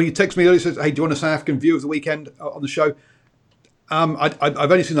when you texted me earlier, you said, "Hey, do you want a South African view of the weekend on the show?" I've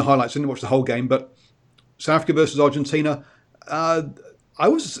only seen the highlights, didn't watch the whole game, but South Africa versus Argentina, that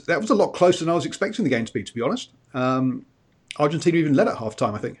was a lot closer than I was expecting the game to be honest. Argentina even led at half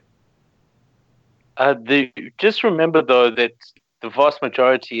time, I think. Just remember, though, that the vast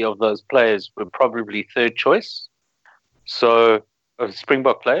majority of those players were probably third choice, so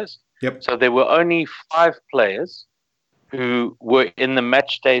Springbok players. Yep. So there were only 5 players who were in the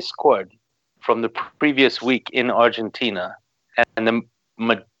match day squad from the previous week in Argentina, and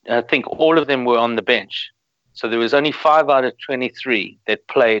I think all of them were on the bench. So there was only 5 out of 23 that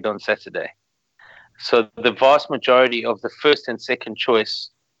played on Saturday. So the vast majority of the first and second choice,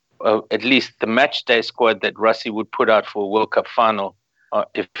 at least the match day squad that Rassie would put out for a World Cup final,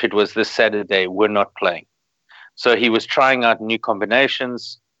 if it was this Saturday, were not playing. So he was trying out new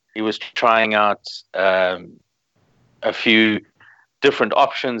combinations. He was trying out a few different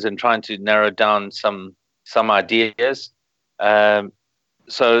options and trying to narrow down some ideas. So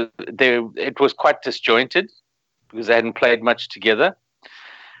it was quite disjointed because they hadn't played much together.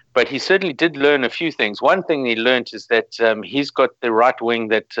 But he certainly did learn a few things. One thing he learned is that he's got the right wing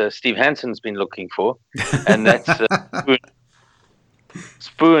that Steve Hansen's been looking for, and that's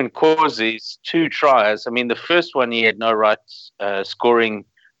Spoo and Causy's 2 tries. I mean, the first one he had no right scoring.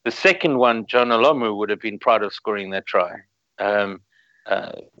 The second one, John Olomu would have been proud of scoring that try.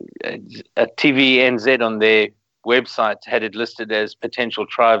 TVNZ on their website had it listed as potential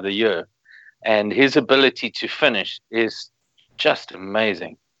try of the year. And his ability to finish is just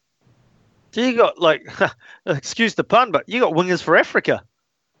amazing. So you got, like, excuse the pun, but you got wingers for Africa.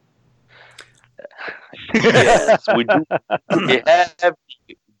 Yes, we do. We have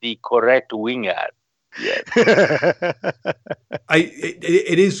the correct winger. Yes.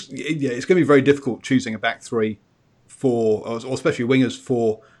 It's going to be very difficult choosing a back three for, or especially wingers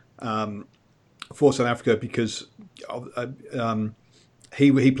for South Africa, because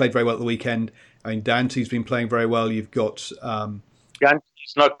he played very well at the weekend. I mean, Dante's been playing very well. You've got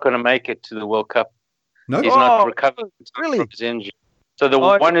Dante's not going to make it to the World Cup. No, he's not recovered really from his injury. So the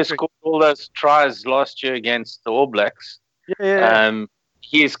one who scored all those tries last year against the All Blacks,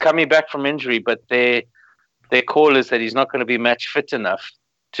 he is coming back from injury, but their call is that he's not going to be match fit enough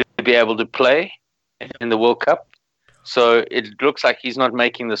to be able to play in the World Cup. So it looks like he's not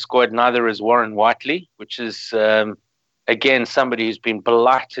making the squad. Neither is Warren Whiteley, which is again somebody who's been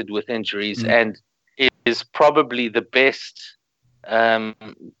blighted with injuries and is probably the best.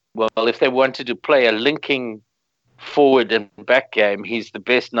 If they wanted to play a linking forward and back game, he's the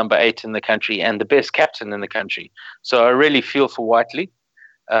best number 8 in the country and the best captain in the country. So I really feel for Whiteley.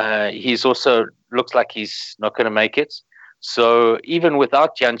 He's also looks like he's not going to make it. So even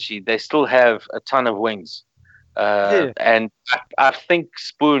without Jantji, they still have a ton of wings. And I think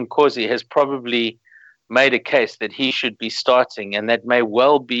Spoo and Causey has probably made a case that he should be starting, and that may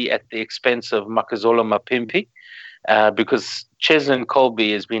well be at the expense of Makazole Mapimpi, because Cheslin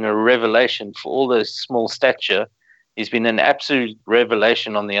Colby has been a revelation for all the small stature. He's been an absolute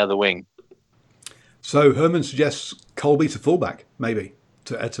revelation on the other wing. So Herman suggests Colby to fullback, maybe,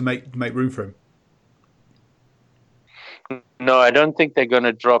 to make room for him. No, I don't think they're going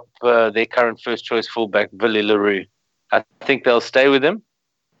to drop their current first choice fullback, Willie Leroux. I think they'll stay with him.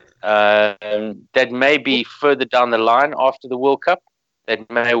 That may be further down the line after the World Cup. That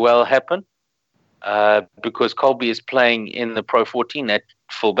may well happen because Colby is playing in the Pro 14 at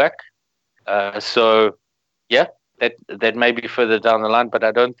fullback. That may be further down the line, but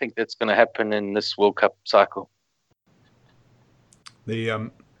I don't think that's going to happen in this World Cup cycle. The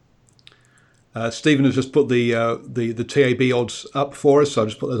Stephen has just put the TAB odds up for us, so I'll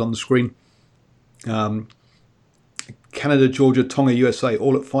just put those on the screen. Canada, Georgia, Tonga, USA,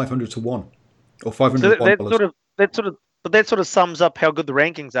 all at 500 to 1 or 500 to 1. That sort of sums up how good the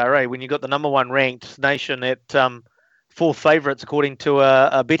rankings are, eh? When you got the number 1 ranked nation at 4th favourites according to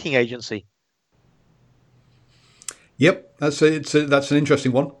a betting agency. Yep, that's an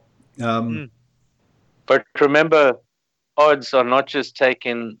interesting one. But remember, odds are not just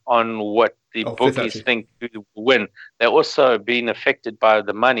taken on what the bookies think who will win. They're also being affected by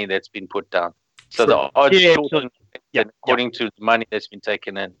the money that's been put down. So the odds according to the money that's been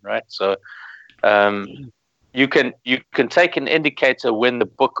taken in, right? So you can take an indicator when the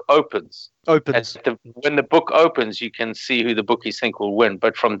book opens. When the book opens, you can see who the bookies think will win.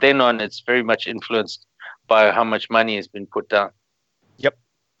 But from then on, it's very much influenced by how much money has been put down. Yep.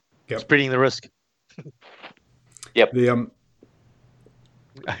 Spreading the risk. Yep.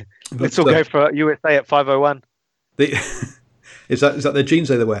 Let's all go for USA at 501. Is that their jeans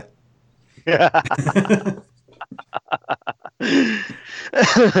they wear?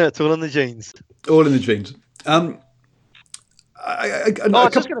 It's all in the jeans. All in the jeans. I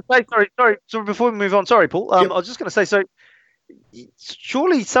was just going to say, sorry. So before we move on, sorry, Paul. I was just going to say, so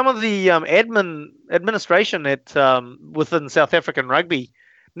surely some of the administration at within South African rugby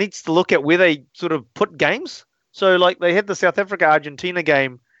needs to look at where they sort of put games. So, like, they had the South Africa-Argentina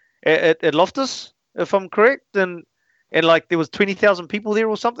game at Loftus, if I'm correct, and like there was 20,000 people there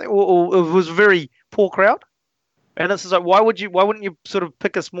or something, or it was a very poor crowd. And it's just like, why wouldn't you sort of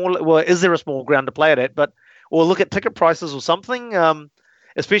pick a small? Well, is there a small ground to play it at? Or look at ticket prices or something,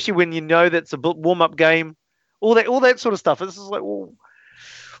 especially when you know that's a warm-up game, all that sort of stuff. It's just like, well,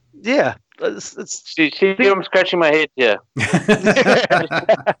 yeah. See, I'm scratching my head here.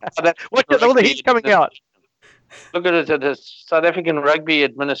 All the heat's coming out. Look at it, the South African Rugby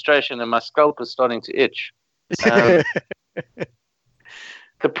Administration, and my scalp is starting to itch. The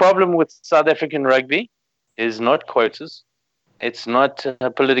problem with South African rugby is not quotas. It's not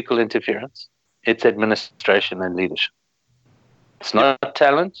political interference. It's administration and leadership. It's not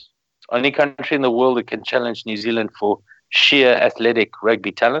talent. It's the only country in the world that can challenge New Zealand for sheer athletic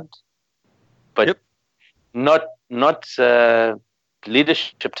rugby talent. But not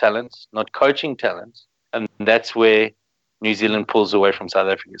leadership talent, not coaching talent. And that's where New Zealand pulls away from South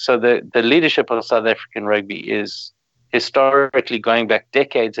Africa. So the leadership of South African rugby is historically, going back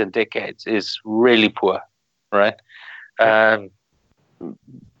decades and decades, is really poor, right? There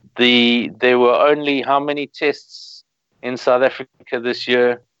were only how many tests in South Africa this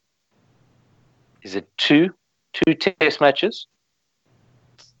year? Is it two test matches?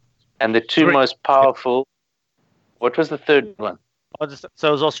 And the two most powerful. What was the third one? So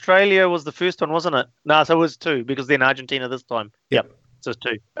it was Australia was the first one, wasn't it? No, so it was two, because then Argentina this time. Yep. So it's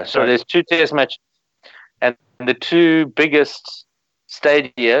two. So there's two test matches. And the two biggest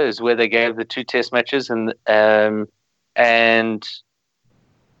stadia is where they gave the two test matches, and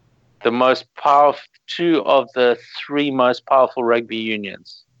the most powerful, two of the three most powerful rugby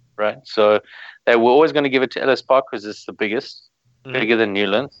unions, right? So they were always going to give it to Ellis Park because it's the biggest, bigger than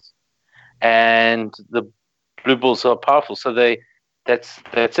Newlands, and the Blue Bulls are powerful. So that's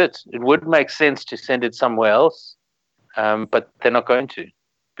it. It would make sense to send it somewhere else, but they're not going to,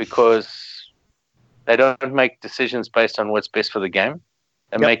 because they don't make decisions based on what's best for the game.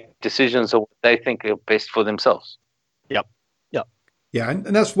 They make decisions on what they think are best for themselves. Yeah,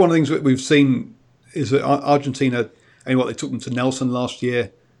 and that's one of the things that we've seen is that Argentina, and what they took them to Nelson last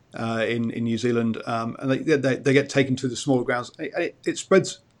year in New Zealand, and they get taken to the smaller grounds. It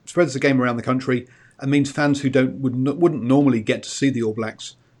spreads the game around the country, and means fans who wouldn't normally get to see the All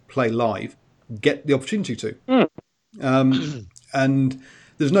Blacks play live get the opportunity to. And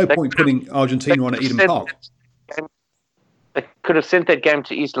there's no point putting Argentina on at Eden Park. They could have sent that game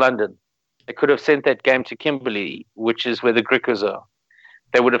to East London. They could have sent that game to Kimberley, which is where the Griquas are.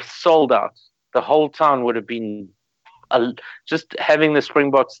 They would have sold out. The whole town would have been, just having the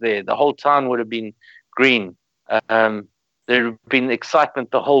Springboks there, the whole town would have been green. There would have been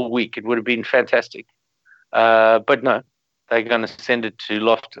excitement the whole week. It would have been fantastic. But no, they're going to send it to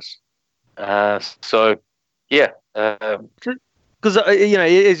Loftus. Because,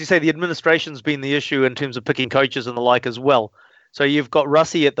 as you say, the administration's been the issue in terms of picking coaches and the like as well. So you've got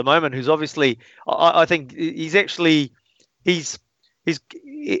Rassie at the moment, who's obviously, I think he's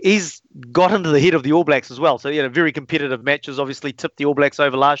got into the head of the All Blacks as well. So, very competitive matches, obviously tipped the All Blacks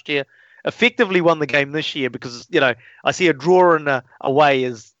over last year, effectively won the game this year because, I see a draw and away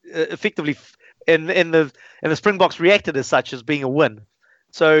as effectively, and the Springboks reacted as such as being a win.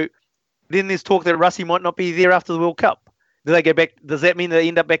 So then there's talk that Rassie might not be there after the World Cup. Do they go back? Does that mean they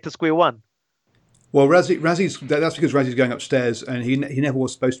end up back to square one? Well, that's because Rassie's going upstairs, and he never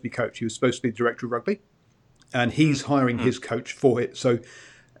was supposed to be coach. He was supposed to be director of rugby, and he's hiring his coach for it. So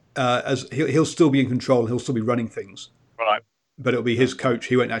as he'll still be in control, he'll still be running things, right? But it'll be his coach.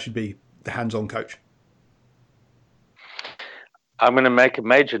 He won't actually be the hands-on coach. I'm going to make a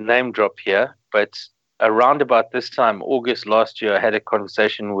major name drop here, but around about this time, August last year, I had a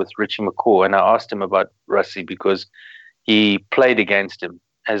conversation with Richie McCaw, and I asked him about Rassie because he played against him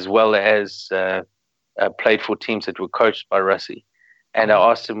as well as played for teams that were coached by Rassie. And I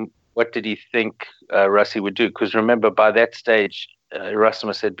asked him, what did he think Rassie would do? Because remember, by that stage,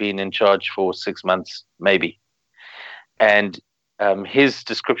 Erasmus had been in charge for 6 months, maybe. And his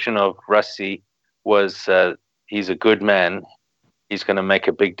description of Rassie was he's a good man. He's going to make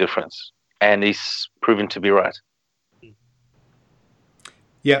a big difference. And he's proven to be right.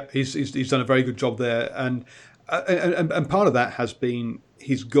 Yeah, he's done a very good job there. And part of that has been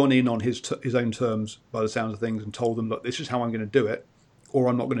he's gone in on his own terms by the sounds of things and told them, look, this is how I'm going to do it, or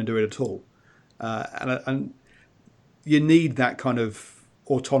I'm not going to do it at all. And you need that kind of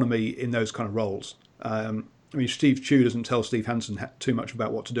autonomy in those kind of roles. Steve Chu doesn't tell Steve Hansen too much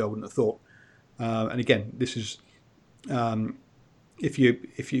about what to do, I wouldn't have thought. And again, this is if you're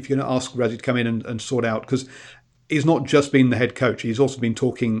going to ask Rassie to come in and sort out, because he's not just been the head coach, he's also been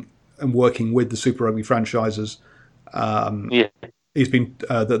talking and working with the Super Rugby franchises. He's been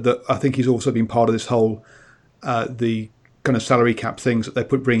I think he's also been part of this whole the kind of salary cap things that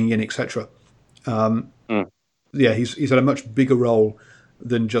they're bringing in, etc. Yeah, he's had a much bigger role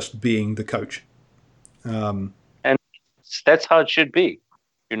than just being the coach. And that's how it should be.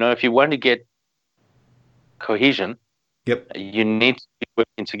 If you want to get cohesion, you need to be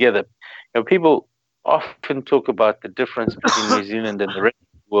working together. People often talk about the difference between New Zealand and the rest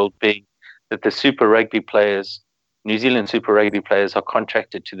of the world being that the Super Rugby players, New Zealand Super Rugby players, are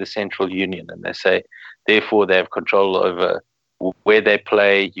contracted to the Central Union, and they say, therefore, they have control over where they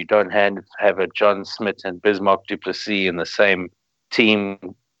play. You don't have a John Smith and Bismarck du Plessis in the same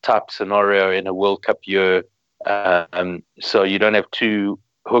team type scenario in a World Cup year. So you don't have two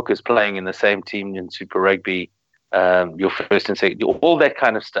hookers playing in the same team in Super Rugby, your first and second, all that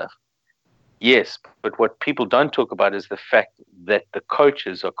kind of stuff. Yes, but what people don't talk about is the fact that the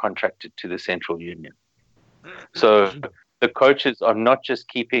coaches are contracted to the Central Union. So the coaches are not just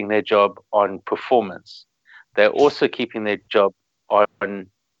keeping their job on performance; they're also keeping their job on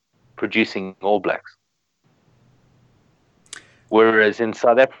producing All Blacks. Whereas in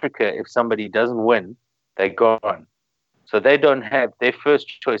South Africa, if somebody doesn't win, they're gone. So they don't have, their first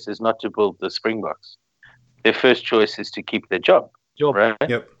choice is not to build the Springboks. Their first choice is to keep their job. Right?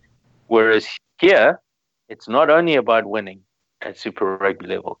 Yep. Whereas here, it's not only about winning at Super Rugby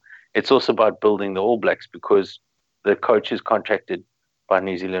level, it's also about building the All Blacks because the coach is contracted by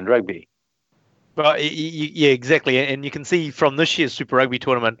New Zealand Rugby. Well, yeah, exactly. And you can see from this year's Super Rugby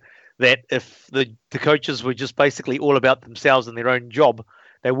tournament that if the coaches were just basically all about themselves and their own job,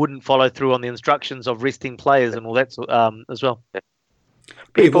 they wouldn't follow through on the instructions of resting players and all that as well.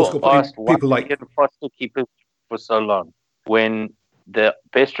 People asked why did Foster keep it for so long when the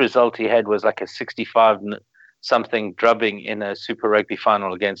best result he had was like a 65-something drubbing in a Super Rugby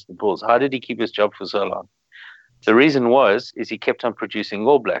final against the Bulls. How did he keep his job for so long? The reason is he kept on producing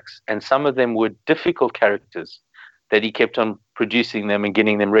All Blacks, and some of them were difficult characters that he kept on producing them and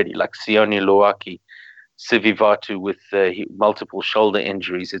getting them ready, like Sione Luaki, Sivivatu with multiple shoulder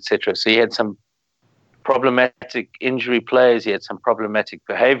injuries, etc. So he had some problematic injury players, he had some problematic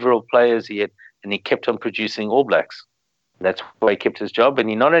behavioral players, and he kept on producing All Blacks. That's why he kept his job, and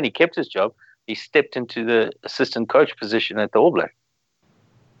he not only kept his job, he stepped into the assistant coach position at the All Black.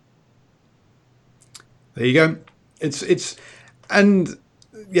 There you go. And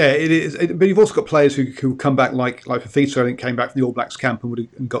yeah, it is. But you've also got players who come back like Fafita, I think, came back from the All Blacks camp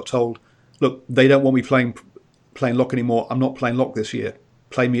and got told, look, they don't want me playing lock anymore. I'm not playing lock this year.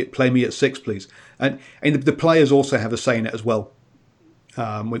 Play me at 6, please. And the players also have a say in it as well.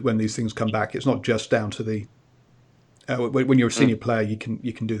 When these things come back, it's not just down to the. When you're a senior player, you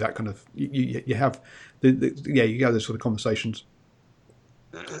can do that kind of. You have you have those sort of conversations.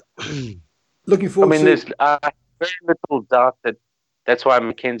 Looking forward. There's very little doubt that's why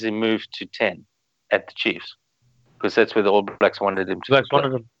Mackenzie moved to 10 at the Chiefs, because that's where the All Blacks wanted him to.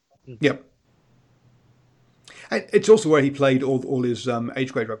 Wanted him. Yep. And it's also where he played all his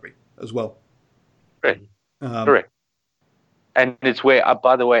age grade rugby as well. Correct. Correct. And it's where,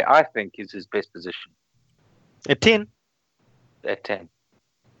 by the way, I think is his best position. At 10? At 10.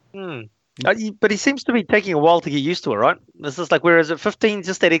 But he seems to be taking a while to get used to it, right? This is like, whereas at 15,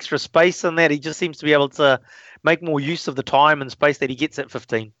 just that extra space and that, he just seems to be able to make more use of the time and space that he gets at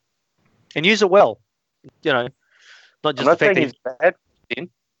 15. And use it well. Not just I'm not the fact saying that he's bad at 15,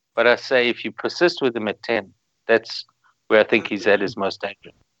 but I say if you persist with him at 10, that's where I think he's at his most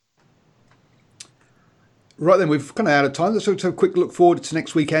dangerous. Right then, we've kind of out of time. Let's have a quick look forward to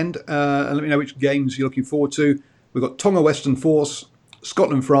next weekend and let me know which games you're looking forward to. We've got Tonga Western Force,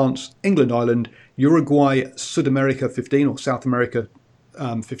 Scotland France, England Ireland, Uruguay South America 15 or South America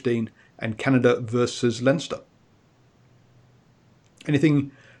 15, and Canada versus Leinster.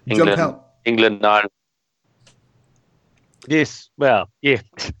 Anything jump out? England Ireland. Yes, well, yeah,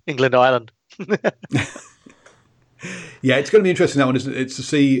 England Ireland. Yeah, it's going to be interesting, that one, isn't it? It's to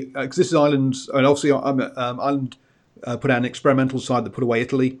see, because this is Ireland's, and obviously Ireland put out an experimental side that put away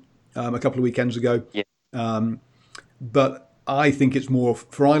Italy a couple of weekends ago. Yeah. But I think it's more,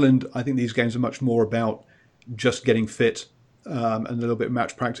 for Ireland, I think these games are much more about just getting fit and a little bit of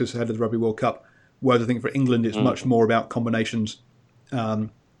match practice ahead of the Rugby World Cup. Whereas I think for England, it's much more about combinations.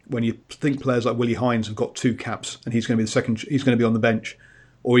 When you think players like Willie Hines have got 2 caps and he's going to be he's going to be on the bench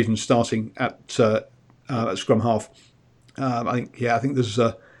or even starting at scrum half. I think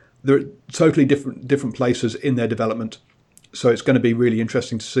there are totally different places in their development. So it's going to be really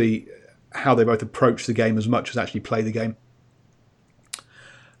interesting to see how they both approach the game as much as actually play the game.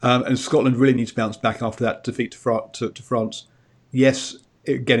 And Scotland really needs to bounce back after that defeat to France. Yes,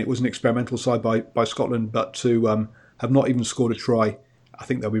 again, it was an experimental side by Scotland, but to have not even scored a try, I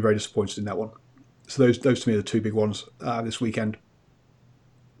think they'll be very disappointed in that one. So those to me are the 2 big ones this weekend.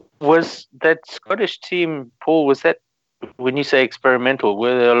 Was that Scottish team, Paul, was that, when you say experimental,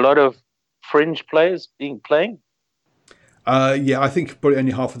 were there a lot of fringe players playing? Yeah, I think probably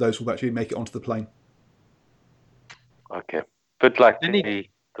only half of those will actually make it onto the plane. Okay. But like the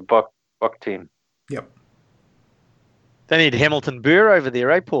Bok team. Yep. They need Hamilton Burr over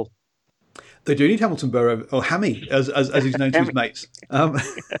there, eh, Paul? They do need Hamilton Burr, or Hammy, as he's known to his mates. Oh,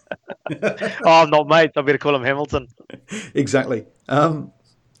 not mates. I better call him Hamilton. Exactly.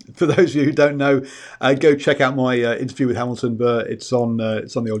 For those of you who don't know, go check out my interview with Hamilton Burr. It's on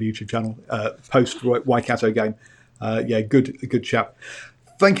the old YouTube channel, post Waikato game. Yeah, good chap.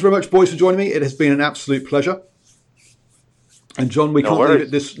 Thank you very much, boys, for joining me. It has been an absolute pleasure. And John, we can't leave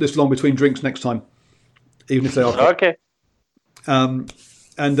it this long between drinks next time, even if they are. Okay. And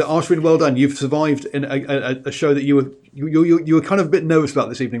And Ashwin, well done. You've survived in a show that you were kind of a bit nervous about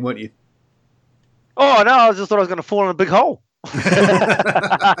this evening, weren't you? Oh no, I just thought I was going to fall in a big hole. But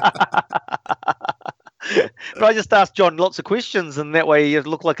I just asked John lots of questions, and that way you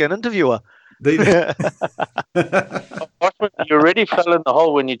look like an interviewer. You already fell in the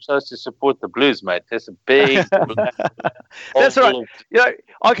hole when you chose to support the Blues, mate. That's a big. That's right. You know,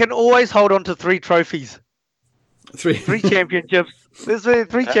 I can always hold on to 3 trophies, 3 championships. There's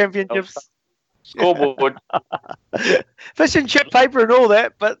 3 championships. Scoreboard, fish and chip paper and all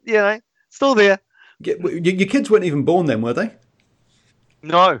that, but you know, still there. Your kids weren't even born then, were they?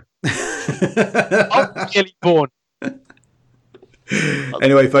 No. I was really born.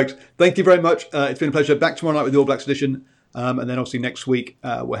 Anyway, folks, thank you very much. It's been a pleasure. Back tomorrow night with the All Blacks edition. And then obviously next week,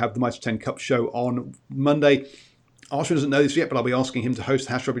 we'll have the Mitre 10 Cup show on Monday. Arshwin doesn't know this yet, but I'll be asking him to host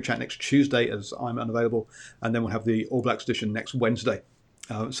the Hash Rugby Chat next Tuesday as I'm unavailable. And then we'll have the All Blacks edition next Wednesday.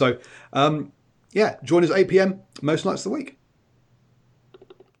 Join us 8 p.m. most nights of the week.